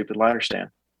by this stupid ladder stand.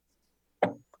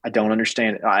 I don't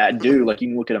understand it. I do. Like you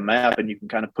can look at a map and you can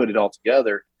kind of put it all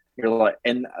together. You're like,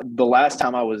 and the last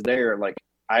time I was there, like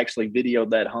I actually videoed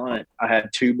that hunt. I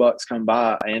had 2 bucks come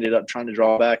by. I ended up trying to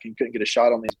draw back and couldn't get a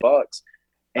shot on these bucks.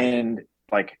 And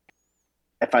like,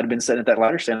 if I'd been sitting at that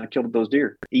ladder stand, I killed those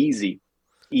deer. Easy.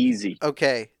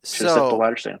 Okay. Should have set the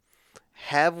ladder stand.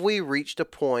 Have we reached a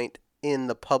point in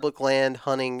the public land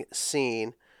hunting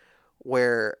scene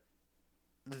where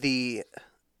the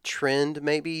trend,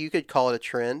 maybe you could call it a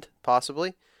trend,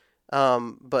 possibly,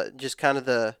 but just kind of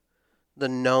the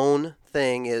known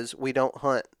thing is we don't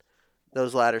hunt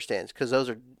those ladder stands because those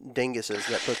are dinguses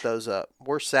that put those up.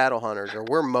 We're saddle hunters or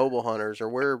we're mobile hunters or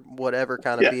we're whatever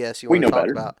kind of BS you want to talk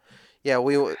about. Yeah,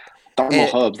 thermal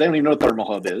hubs. They don't even know what thermal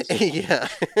hub is. Yeah.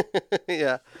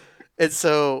 Yeah. And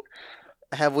so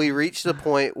have we reached the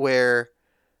point where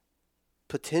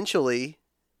potentially,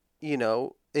 you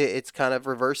know, it's kind of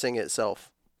reversing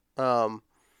itself?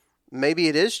 Maybe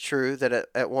it is true that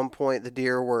at one point the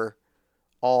deer were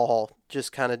all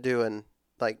just kind of doing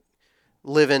like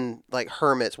living like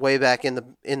hermits way back in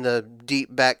the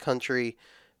deep backcountry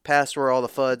past where all the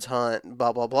fuds hunt,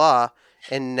 blah, blah, blah.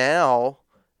 And now,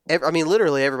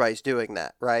 literally everybody's doing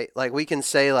that, right? Like we can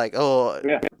say like,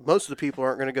 most of the people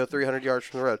aren't going to go 300 yards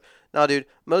from the road. No, dude,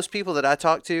 most people that I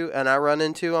talk to and I run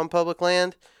into on public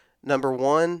land, number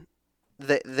one,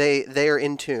 they are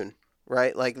in tune,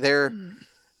 right? Like they're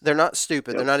not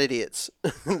stupid. Yep. They're not idiots.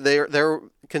 They're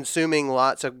consuming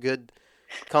lots of good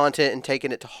content and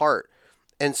taking it to heart.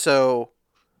 And so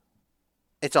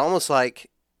it's almost like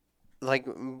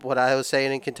what I was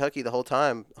saying in Kentucky the whole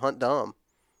time, hunt dumb,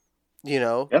 you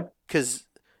know? Yep. Because,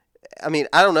 I mean,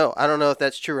 I don't know. I don't know if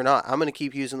that's true or not. I'm going to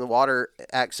keep using the water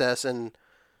access and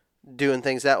doing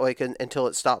things that way until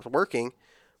it stops working.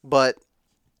 But,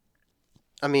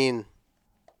 I mean,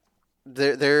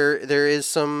 there is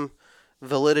some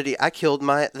validity. I killed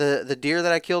the deer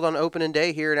that I killed on opening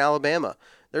day here in Alabama.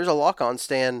 There's a lock-on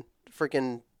stand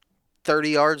freaking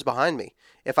 30 yards behind me.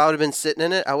 if I would have been sitting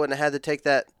in it, I wouldn't have had to take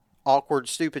that awkward,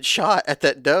 stupid shot at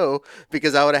that doe,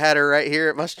 because I would have had her right here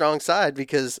at my strong side,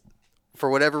 because for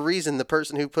whatever reason, the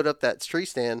person who put up that tree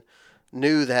stand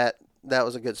knew that that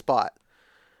was a good spot.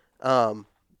 And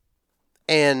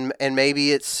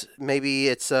maybe it's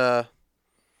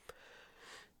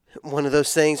one of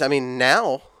those things. I mean,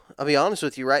 now, I'll be honest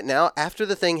with you, right now, after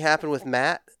the thing happened with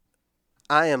Matt,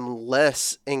 I am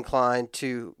less inclined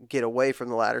to get away from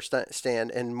the ladder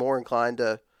stand and more inclined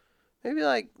to maybe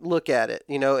like look at it.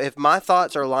 You know, if my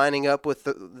thoughts are lining up with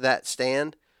that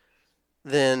stand,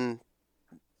 then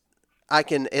I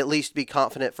can at least be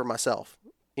confident for myself.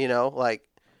 You know, like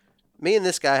me and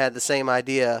this guy had the same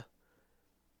idea,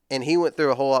 and he went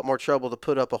through a whole lot more trouble to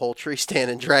put up a whole tree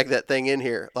stand and drag that thing in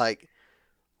here. Like,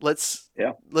 let's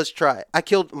try it. I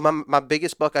killed my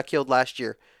biggest buck I killed last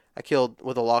year. I killed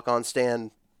with a lock-on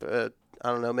stand, I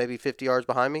don't know, maybe 50 yards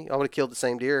behind me. I would have killed the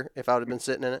same deer if I would have been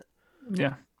sitting in it.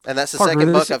 Yeah. And that's the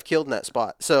second buck I've killed in that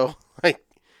spot. So, like,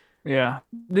 yeah.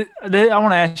 I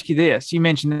want to ask you this. You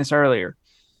mentioned this earlier.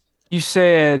 You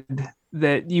said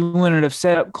that you wouldn't have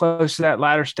set up close to that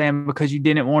ladder stand because you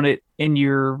didn't want it in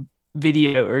your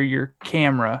video or your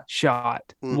camera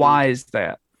shot. Mm-hmm. Why is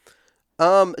that?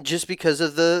 Just because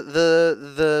of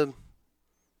the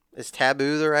is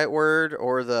taboo the right word,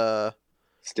 or the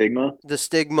stigma? The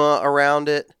stigma around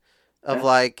it of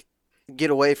like, get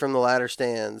away from the ladder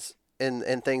stands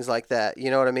and things like that.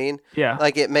 You know what I mean? Yeah.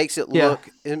 Like, it makes it look,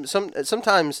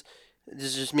 sometimes, this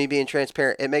is just me being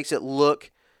transparent, it makes it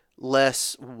look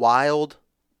less wild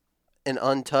and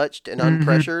untouched and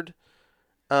unpressured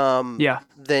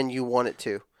than you want it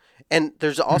to. And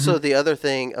there's also the other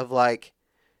thing of like,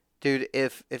 dude,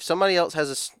 if somebody else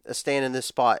has a stand in this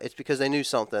spot, it's because they knew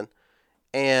something.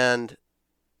 And,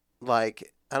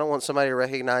 like, I don't want somebody to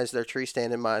recognize their tree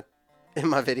stand in my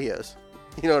videos.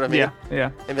 You know what I mean?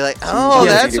 Yeah. And be like, oh,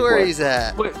 that's where he's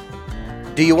at. Wait.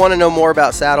 Do you want to know more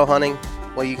about saddle hunting?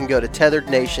 Well, you can go to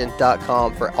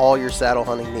tetherednation.com for all your saddle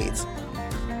hunting needs.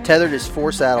 Tethered is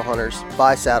for saddle hunters,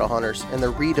 by saddle hunters, and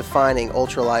they're redefining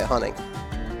ultralight hunting.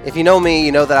 If you know me,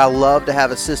 you know that I love to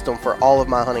have a system for all of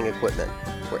my hunting equipment,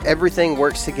 where everything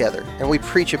works together, and we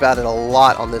preach about it a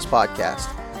lot on this podcast.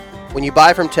 When you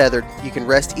buy from Tethered, you can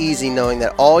rest easy knowing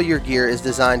that all your gear is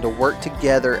designed to work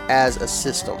together as a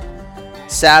system.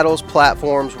 Saddles,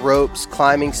 platforms, ropes,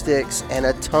 climbing sticks, and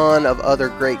a ton of other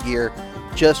great gear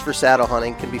just for saddle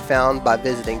hunting can be found by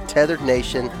visiting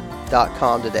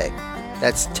tetherednation.com today.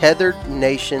 That's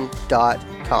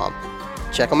tetherednation.com.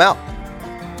 Check them out.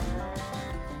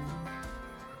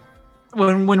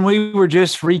 When we were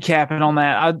just recapping on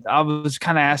that, I was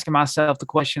kind of asking myself the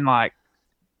question, like,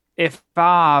 if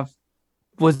I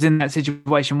was in that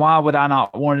situation, why would I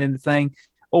not want it in the thing?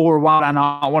 Or why would I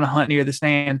not want to hunt near the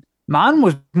stand? Mine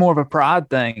was more of a pride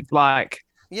thing. Like,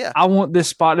 I want this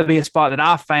spot to be a spot that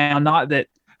I found, not that,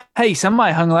 hey,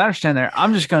 somebody hung a ladder stand there.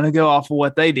 I'm just going to go off of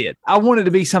what they did. I want it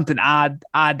to be something I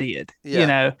did, you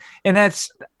know, and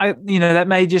that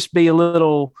may just be a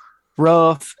little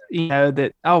rough, you know,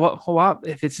 that,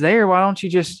 if it's there, why don't you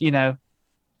just, you know,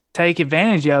 take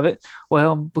advantage of it?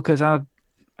 Well, because I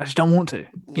just don't want to.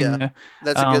 You know?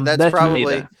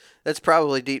 That's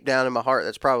probably deep down in my heart.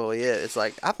 That's probably it. It's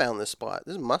like, I found this spot.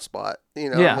 This is my spot.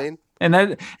 You know what I mean?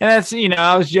 And that's, you know,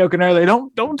 I was joking earlier.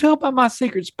 Don't tell about my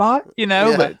secret spot, you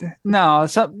know, but no,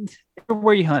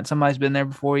 where you hunt, somebody's been there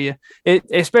before you.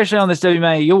 Especially on this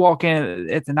WMA, you'll walk in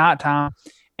at the nighttime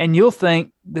and you'll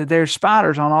think that there's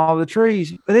spiders on all the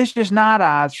trees, but it's just night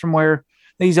eyes from where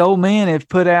these old men have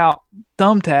put out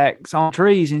thumbtacks on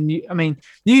trees. And you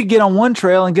could get on one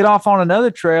trail and get off on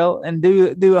another trail and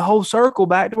do a whole circle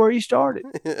back to where you started.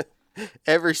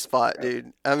 Every spot,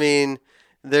 dude. I mean,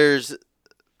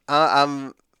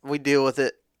 we deal with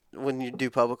it when you do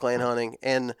public land hunting,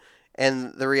 and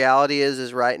the reality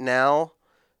is right now,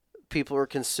 people are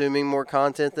consuming more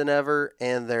content than ever,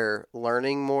 and they're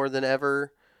learning more than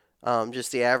ever.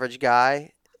 Just the average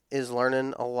guy is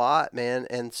learning a lot, man,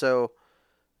 and so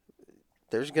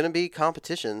there's going to be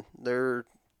competition. There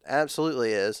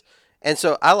absolutely is, and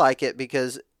so I like it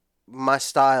because my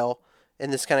style,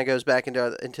 and this kind of goes back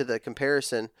into the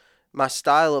comparison. My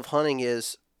style of hunting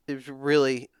is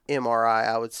really MRI,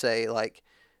 I would say, like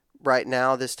right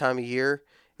now, this time of year.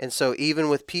 And so even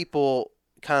with people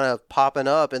kind of popping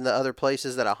up in the other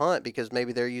places that I hunt, because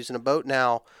maybe they're using a boat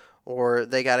now, or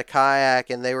they got a kayak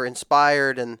and they were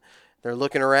inspired and they're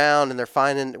looking around and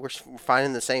we're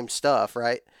finding the same stuff,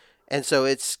 right? And so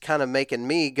it's kind of making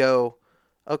me go,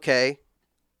 okay,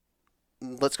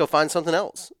 let's go find something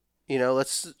else. You know,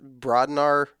 let's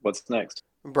what's next?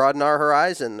 Broaden our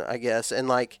horizon, I guess. And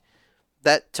like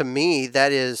that, to me,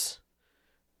 that is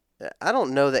I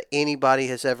don't know that anybody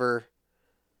has ever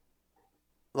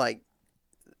like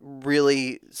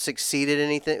really succeeded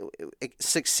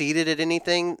at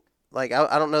anything. Like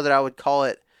I don't know that I would call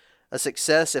it a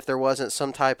success if there wasn't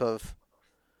some type of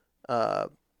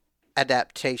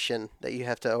adaptation that you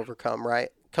have to overcome, right?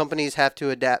 Companies have to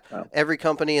adapt. Wow. Every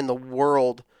company in the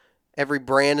world, every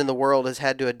brand in the world has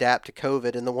had to adapt to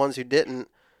COVID, and the ones who didn't,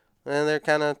 they're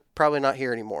kind of probably not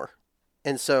here anymore.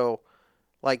 And so,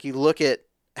 like, you look at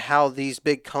how these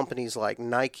big companies like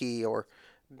Nike or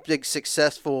big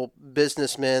successful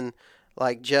businessmen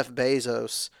like Jeff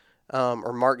Bezos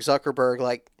or Mark Zuckerberg,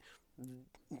 like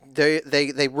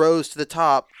they rose to the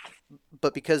top,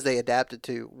 but because they adapted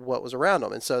to what was around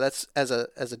them. And so that's as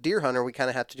a deer hunter, we kind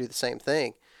of have to do the same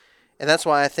thing. And that's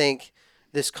why I think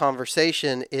this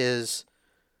conversation is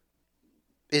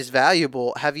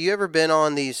valuable. Have you ever been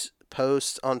on these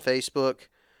posts on Facebook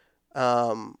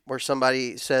where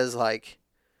somebody says like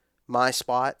my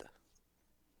spot,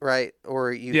 right?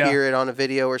 Or you hear it on a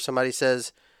video where somebody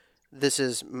says this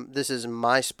is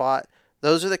my spot.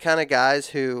 Those are the kind of guys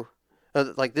who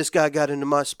like this guy got into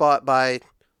my spot by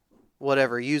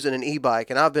whatever, using an e-bike,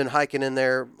 and I've been hiking in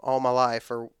there all my life,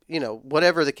 or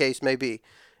whatever the case may be.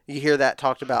 You hear that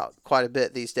talked about quite a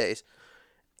bit these days.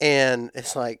 And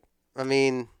it's like, I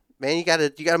mean, man, you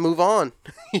gotta move on.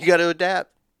 You gotta adapt.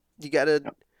 You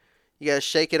gotta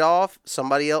shake it off.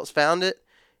 Somebody else found it,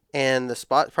 and the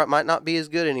spot might not be as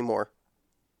good anymore.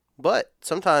 But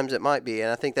sometimes it might be,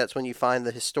 and I think that's when you find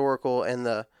the historical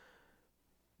and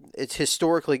it's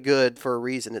historically good for a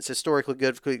reason. It's historically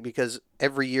good because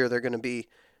every year they're going to be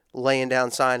laying down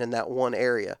sign in that one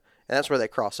area, and that's where they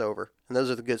cross over. And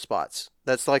those are the good spots.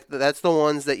 That's the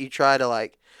ones that you try to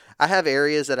like. I have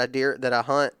areas that I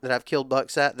hunt that I've killed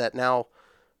bucks at that now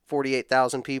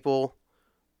 48,000 people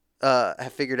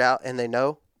have figured out and they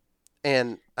know,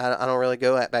 and I don't really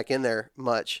go back in there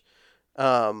much,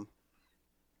 but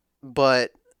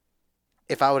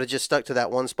if I would have just stuck to that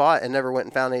one spot and never went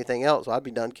and found anything else, well, I'd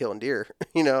be done killing deer.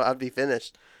 I'd be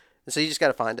finished. And so you just got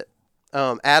to find it.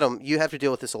 Adam, you have to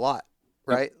deal with this a lot,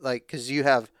 right? Like, because you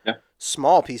have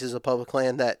small pieces of public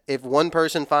land that if one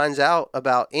person finds out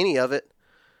about any of it,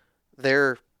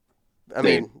 you're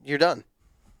done.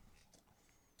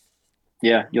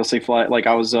 Yeah, you'll see flat. Like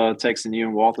I was texting you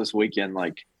and Walt this weekend,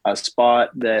 like a spot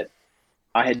that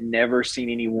I had never seen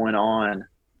anyone on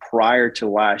prior to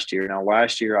last year. Now,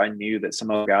 last year I knew that some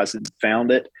other guys had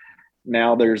found it.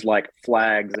 Now there's like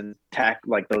flags and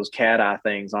like those cat eye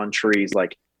things on trees,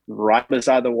 like right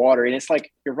beside the water. And it's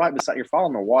like you're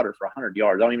following the water for 100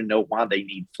 yards. I don't even know why they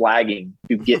need flagging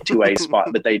to get to a spot,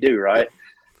 but they do, right?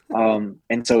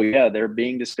 And so, they're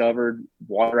being discovered.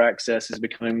 Water access is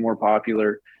becoming more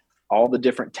popular. All the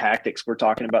different tactics we're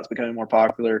talking about is becoming more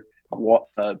popular.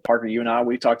 Parker, you and I,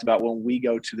 we talked about when we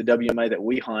go to the WMA that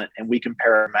we hunt and we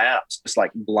compare our maps, just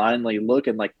like blindly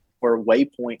looking, like where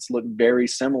waypoints look very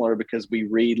similar because we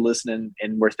read, listen,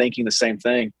 and we're thinking the same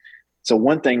thing. So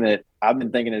one thing that I've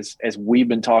been thinking as we've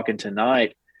been talking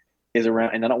tonight is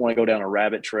around, and I don't want to go down a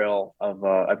rabbit trail of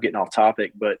getting off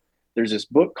topic, but there's this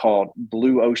book called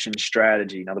Blue Ocean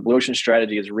Strategy. Now, the Blue Ocean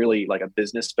Strategy is really like a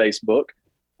business-based book.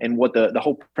 And what the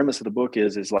whole premise of the book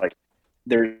is like,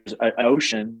 there's an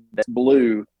ocean that's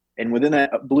blue, and within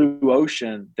that blue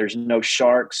ocean, there's no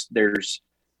sharks, there's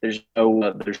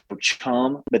no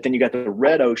chum. But then you got the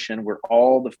red ocean where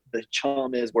all the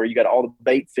chum is, where you got all the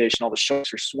bait fish and all the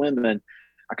sharks are swimming.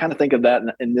 I kind of think of that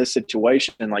in this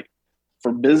situation, like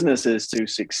for businesses to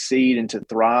succeed and to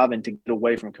thrive and to get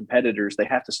away from competitors, they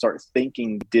have to start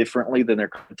thinking differently than their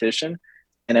competition.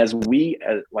 And as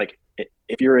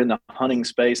if you're in the hunting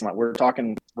space, and like we're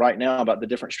talking right now about the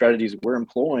different strategies we're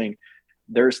employing,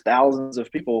 there's thousands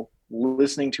of people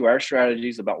listening to our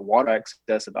strategies about water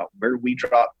access, about where we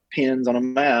drop pins on a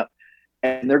map,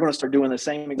 and they're going to start doing the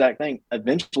same exact thing.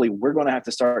 Eventually, we're going to have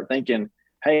to start thinking,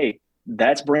 hey,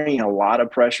 that's bringing a lot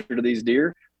of pressure to these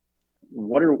deer.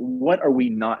 What are we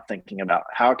not thinking about?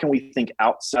 How can we think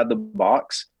outside the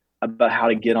box about how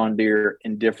to get on deer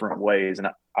in different ways? And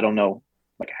I don't know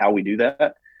like how we do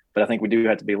that, but I think we do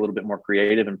have to be a little bit more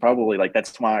creative, and probably like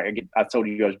that's why I told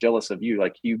you I was jealous of you.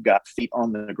 Like you've got feet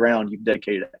on the ground, you've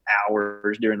dedicated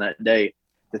hours during that day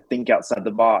to think outside the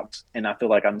box, and I feel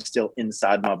like I'm still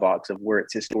inside my box of where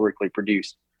it's historically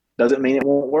produced. Doesn't mean it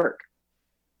won't work,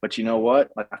 but you know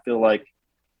what? Like I feel like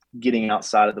getting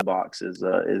outside of the box is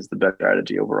the best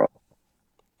strategy overall.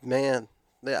 Man,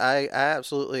 I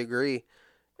absolutely agree,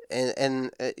 and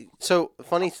so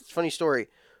funny story.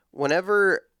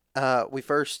 Whenever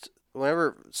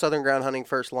Southern Ground Hunting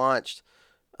first launched,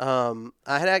 I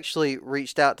had actually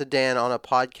reached out to Dan on a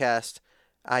podcast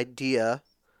idea,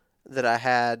 that I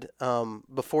had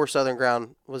before Southern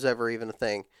Ground was ever even a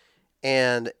thing.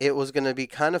 And it was going to be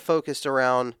kind of focused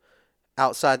around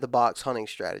outside the box hunting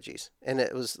strategies. And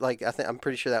it was like, I'm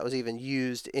pretty sure that was even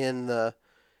used in the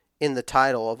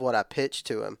title of what I pitched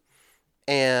to him.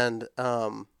 And,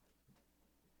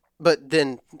 but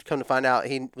then come to find out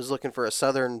he was looking for a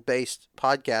Southern based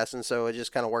podcast. And so it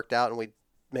just kind of worked out and we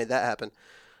made that happen.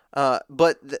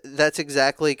 But that's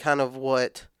exactly kind of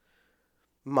what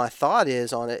my thought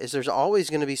is on it, is there's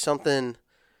always going to be something,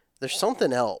 there's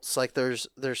something else. Like there's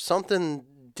something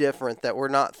different that we're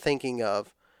not thinking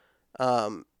of.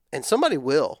 And somebody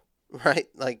will, right?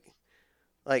 Like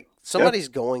somebody's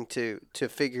going to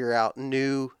figure out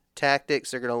new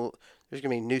tactics. There's going to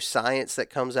be new science that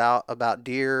comes out about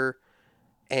deer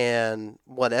and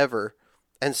whatever.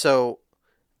 And so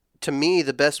to me,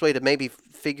 the best way to maybe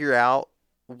figure out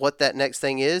what that next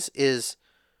thing is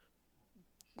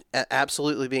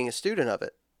absolutely being a student of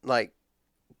it. Like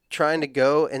trying to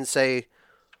go and say,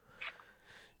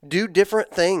 do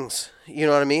different things. You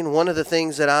know what I mean? One of the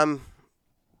things that I'm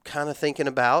kind of thinking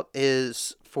about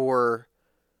is for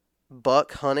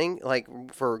buck hunting,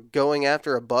 like for going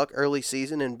after a buck early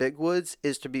season in big woods,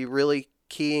 is to be really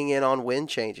keying in on wind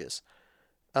changes,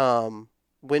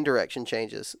 wind direction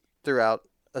changes throughout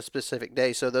a specific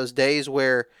day. So those days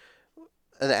where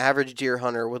an average deer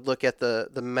hunter would look at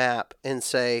the map and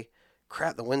say,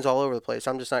 crap, the wind's all over the place.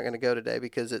 I'm just not going to go today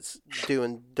because it's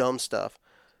doing dumb stuff.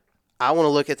 I want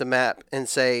to look at the map and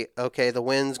say, okay, the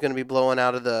wind's going to be blowing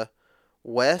out of the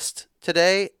west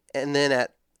today, and then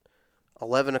at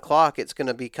 11 o'clock, it's going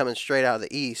to be coming straight out of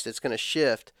the east. It's going to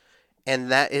shift,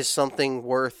 and that is something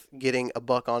worth getting a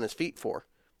buck on his feet for,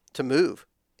 to move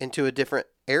into a different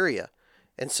area.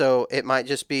 And so it might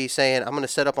just be saying, I'm going to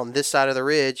set up on this side of the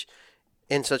ridge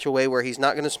in such a way where he's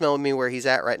not going to smell me where he's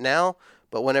at right now,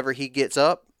 but whenever he gets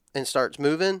up and starts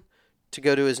moving to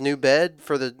go to his new bed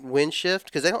for the wind shift,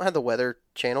 because they don't have the Weather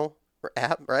Channel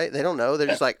app, right? They don't know. They're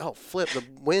just like, oh, flip, the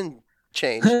wind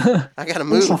changed. I got to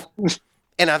move.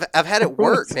 And I've had it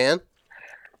work, man.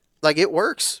 Like, it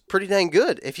works pretty dang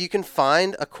good. If you can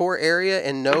find a core area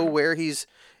and know where he's,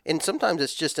 and sometimes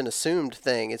it's just an assumed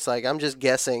thing. It's like, I'm just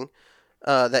guessing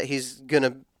that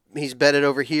he's bedded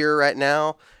over here right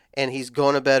now, and he's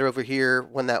going to bed over here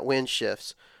when that wind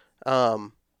shifts.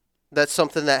 That's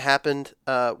something that happened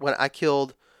when I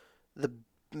killed the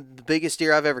biggest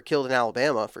deer I've ever killed in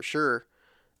Alabama, for sure.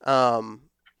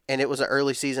 And it was an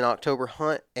early season October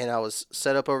hunt, and I was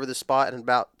set up over the spot, and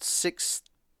about 6,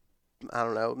 I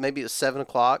don't know, maybe it was 7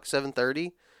 o'clock,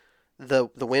 7:30, the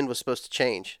wind was supposed to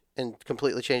change and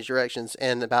completely change directions.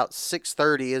 And about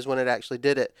 6:30 is when it actually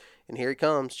did it. And here he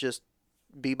comes, just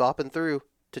bebopping through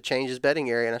to change his bedding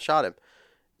area, and I shot him.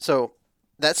 So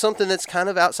that's something that's kind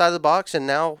of outside the box, and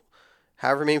now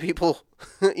however many people,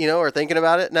 are thinking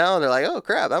about it now, and they're like, oh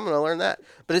crap, I'm going to learn that.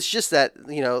 But it's just that,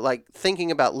 like thinking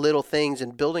about little things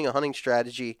and building a hunting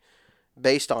strategy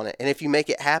based on it. And if you make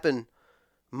it happen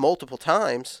multiple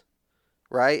times,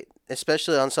 right,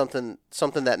 especially on something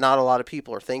that not a lot of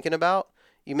people are thinking about,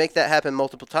 you make that happen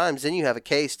multiple times, then you have a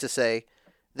case to say,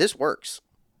 this works.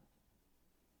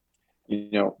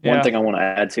 One thing I want to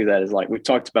add to that is, like, we've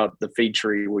talked about the feed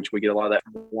tree, which we get a lot of that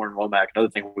from Warren Womack. Another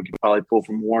thing we could probably pull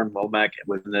from Warren Womack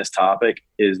within this topic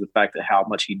is the fact that how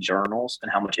much he journals and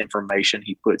how much information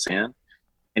he puts in.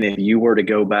 And if you were to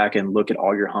go back and look at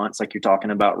all your hunts, like you're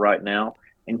talking about right now,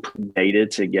 and put data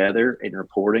together and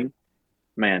reporting,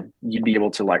 man, you'd be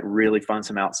able to like really find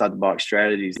some outside the box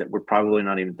strategies that we're probably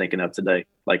not even thinking of today.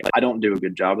 Like, I don't do a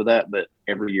good job of that, but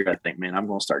every year I think, man, I'm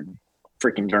going to start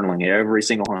freaking journaling every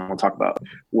single one. I'm going to talk about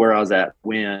where I was at,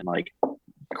 when, like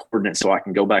coordinates, so I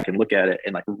can go back and look at it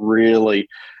and like really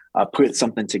put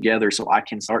something together so I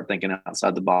can start thinking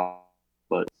outside the box.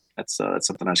 But that's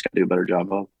something I just got to do a better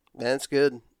job of. That's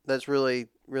good. That's really,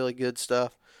 really good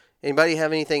stuff. Anybody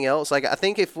have anything else? Like, I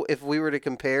think if we were to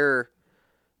compare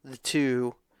the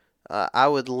two, I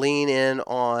would lean in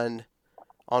on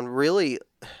really,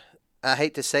 I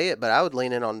hate to say it, but I would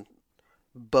lean in on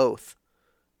both.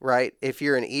 Right? If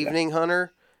you're an evening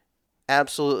hunter,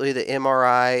 absolutely the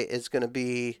MRI is going to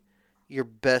be your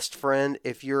best friend.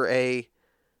 If you're a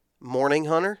morning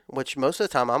hunter, which most of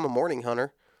the time I'm a morning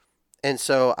hunter, and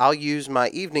so I'll use my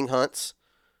evening hunts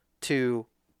so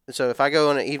if I go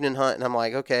on an evening hunt and I'm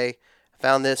like, okay, I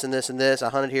found this and this and this,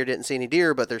 I hunted here, didn't see any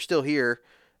deer, but they're still here,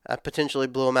 I potentially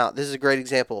blew them out. This is a great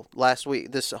example. Last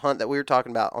week, this hunt that we were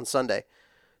talking about on Sunday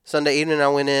evening, I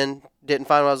went in, didn't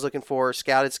find what I was looking for,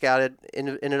 scouted,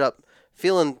 ended up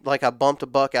feeling like I bumped a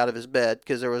buck out of his bed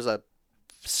because there was a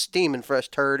steaming fresh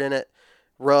turd in it,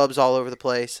 rubs all over the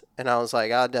place, and I was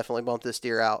like, I definitely bumped this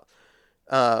deer out.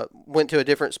 Went to a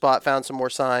different spot, found some more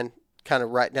sign, kind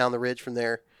of right down the ridge from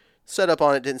there. Set up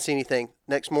on it, didn't see anything.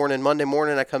 Next morning, Monday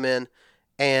morning, I come in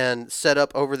and set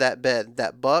up over that bed.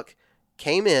 That buck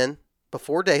came in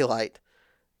before daylight,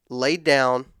 laid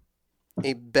down,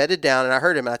 he bedded down, and I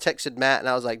heard him. And I texted Matt, and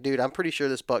I was like, dude, I'm pretty sure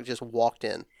this buck just walked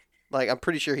in. Like, I'm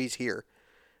pretty sure he's here.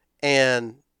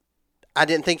 And I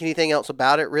didn't think anything else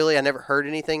about it, really. I never heard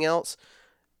anything else.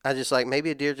 I just like, maybe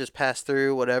a deer just passed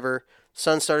through, whatever.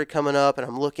 Sun started coming up, and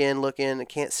I'm looking, and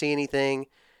can't see anything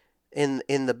in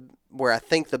the where I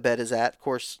think the bed is at. Of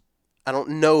course, I don't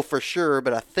know for sure,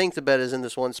 but I think the bed is in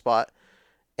this one spot.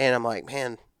 And I'm like,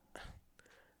 man,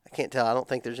 I can't tell. I don't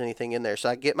think there's anything in there. So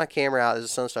I get my camera out as the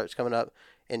sun starts coming up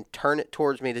and turn it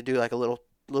towards me to do like a little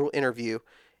interview.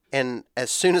 And as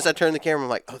soon as I turn the camera, I'm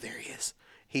like, oh, there he is.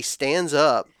 He stands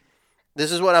up.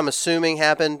 This is what I'm assuming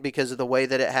happened because of the way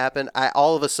that it happened. I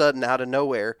all of a sudden, out of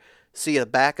nowhere, see the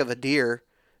back of a deer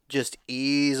just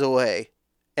ease away.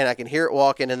 And I can hear it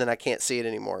walking, and then I can't see it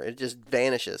anymore. It just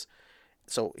vanishes.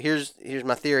 So here's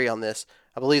my theory on this.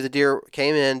 I believe the deer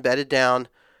came in, bedded down.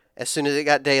 As soon as it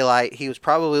got daylight, he was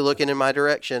probably looking in my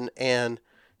direction and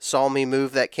saw me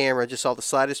move that camera, just saw the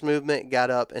slightest movement,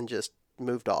 got up, and just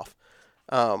moved off.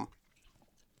 I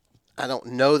don't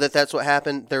know that that's what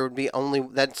happened.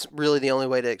 That's really the only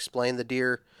way to explain the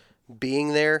deer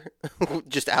being there,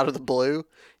 just out of the blue.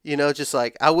 You know, just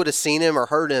like I would have seen him or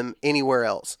heard him anywhere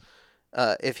else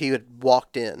if he had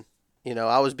walked in. You know,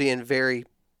 I was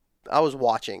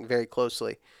watching very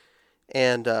closely.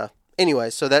 And anyway,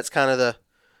 so that's kind of the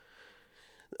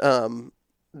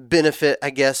benefit, I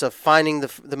guess, of finding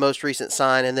the most recent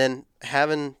sign and then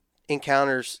having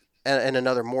encounters and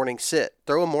another morning sit.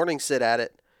 Throw a morning sit at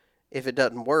it if it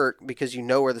doesn't work because you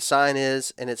know where the sign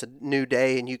is and it's a new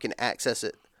day and you can access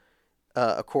it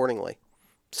accordingly.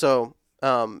 So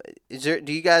do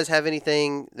you guys have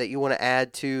anything that you want to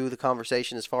add to the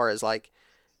conversation as far as like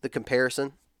the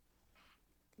comparison?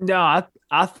 No,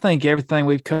 I think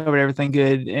we've covered everything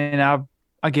good. And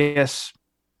I guess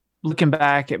looking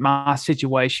back at my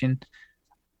situation,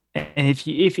 and if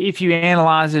you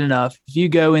analyze it enough, if you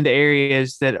go into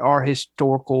areas that are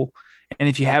historical, and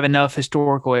if you have enough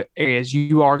historical areas,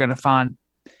 you are going to find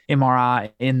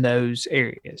MRI in those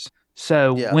areas.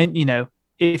 So when, you know,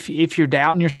 if you're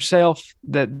doubting yourself,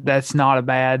 that's not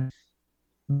a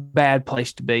bad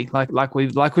place to be. Like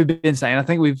we've been saying, I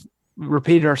think we've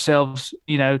repeated ourselves,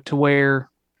 you know, to where,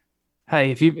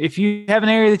 hey, if you have an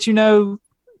area that you know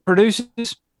produces,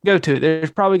 go to it.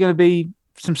 There's probably going to be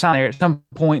some sign there at some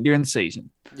point during the season.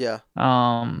 Yeah.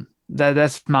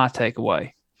 That's my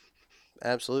takeaway.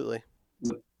 Absolutely.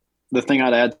 The thing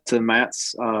I'd add to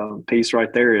Matt's piece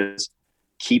right there is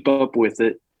keep up with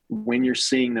it when you're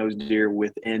seeing those deer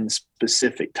within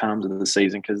specific times of the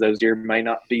season, because those deer may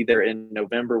not be there in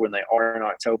November when they are in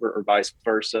October, or vice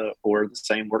versa, or the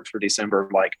same works for December.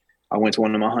 Like I went to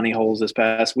one of my honey holes this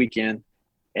past weekend,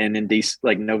 and in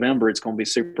November it's going to be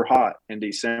super hot. In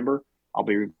December, I'll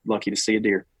be lucky to see a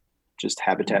deer. Just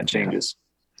habitat changes,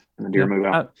 and the deer move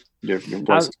out different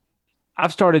places.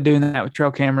 I've started doing that with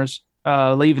trail cameras,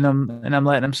 leaving them, and I'm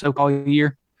letting them soak all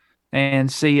year,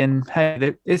 and seeing,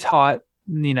 hey, it's hot.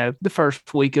 You know, the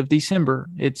first week of December,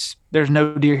 there's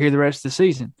no deer here the rest of the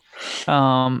season.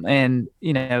 And,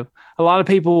 you know, a lot of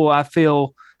people, I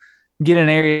feel, get an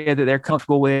area that they're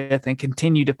comfortable with and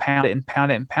continue to pound it and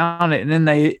pound it and pound it. And then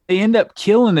they end up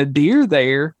killing a deer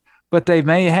there, but they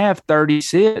may have 30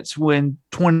 sits when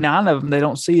 29 of them, they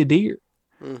don't see a deer.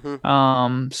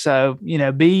 Mm-hmm. So, you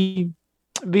know, be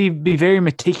very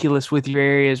meticulous with your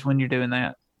areas when you're doing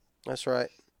that. That's right.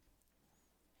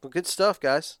 Well, good stuff,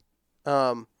 guys.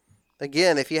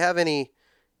 Again, if you have any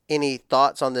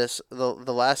thoughts on this,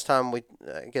 the last time I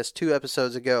guess 2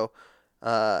 episodes ago,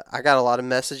 I got a lot of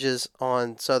messages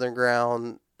on Southern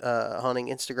Ground Hunting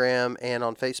Instagram and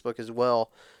on Facebook as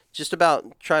well, just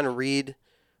about trying to read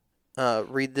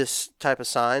this type of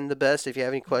sign the best. If you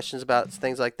have any questions about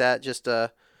things like that, just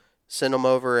send them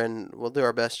over and we'll do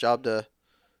our best job to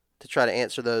try to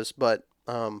answer those. But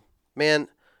man,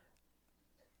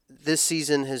 this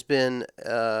season has been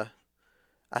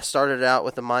I started out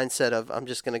with the mindset of I'm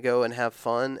just going to go and have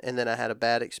fun, and then I had a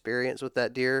bad experience with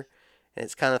that deer, and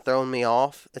it's kind of throwing me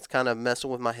off. It's kind of messing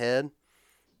with my head.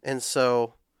 And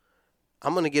so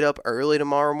I'm going to get up early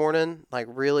tomorrow morning, like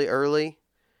really early,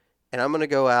 and I'm going to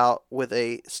go out with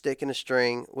a stick and a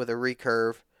string with a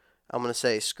recurve. I'm going to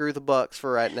say, screw the bucks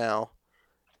for right now,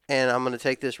 and I'm going to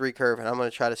take this recurve, and I'm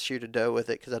going to try to shoot a doe with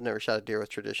it because I've never shot a deer with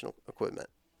traditional equipment.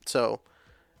 So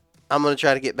I'm going to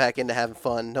try to get back into having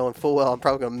fun, knowing full well I'm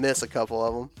probably going to miss a couple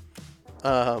of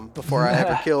them before I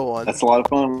ever kill one. That's a lot of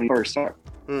fun when you first start.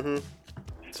 Mm-hmm.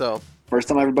 So, First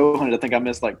time I ever bow hunted, I think I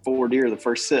missed like 4 deer the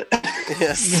first sit.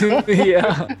 Yes.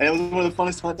 Yeah. And it was one of the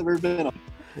funnest hunts I've ever been on.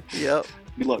 Yep.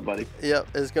 Good luck, buddy. Yep.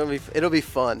 It'll be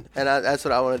fun, and that's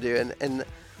what I want to do. And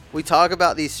we talk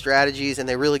about these strategies, and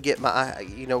they really get we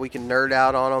can nerd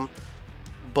out on them,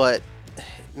 but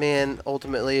man,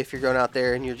 ultimately, if you're going out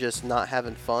there and you're just not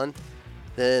having fun,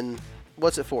 then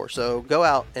what's it for? So go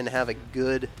out and have a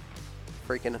good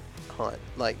freaking hunt.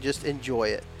 Like, just enjoy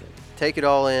it. Take it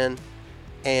all in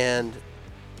and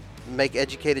make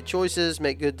educated choices,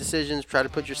 make good decisions, try to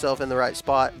put yourself in the right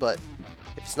spot. But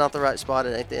if it's not the right spot,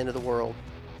 it ain't the end of the world.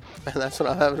 And that's what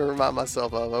I'm having to remind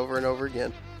myself of over and over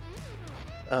again.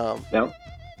 Yep.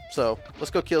 So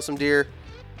let's go kill some deer.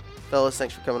 Fellas,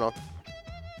 thanks for coming on.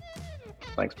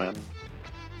 Thanks, man.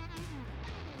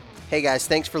 Hey guys,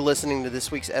 thanks for listening to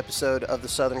this week's episode of the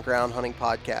Southern Ground Hunting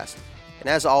Podcast. And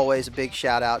as always, a big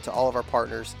shout out to all of our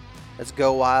partners. That's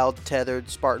Go Wild, Tethered,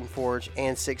 Spartan Forge,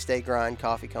 and 6 Day Grind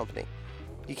Coffee Company.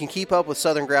 You can keep up with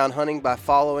Southern Ground Hunting by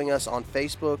following us on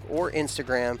Facebook or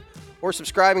Instagram, or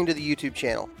subscribing to the YouTube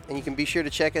channel. And you can be sure to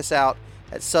check us out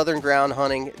at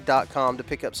southerngroundhunting.com to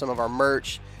pick up some of our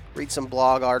merch, read some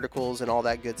blog articles, and all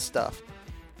that good stuff.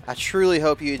 I truly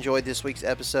hope you enjoyed this week's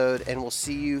episode, and we'll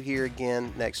see you here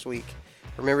again next week.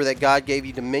 Remember that God gave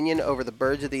you dominion over the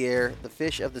birds of the air, the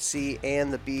fish of the sea,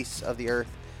 and the beasts of the earth.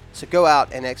 So go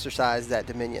out and exercise that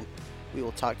dominion. We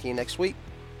will talk to you next week.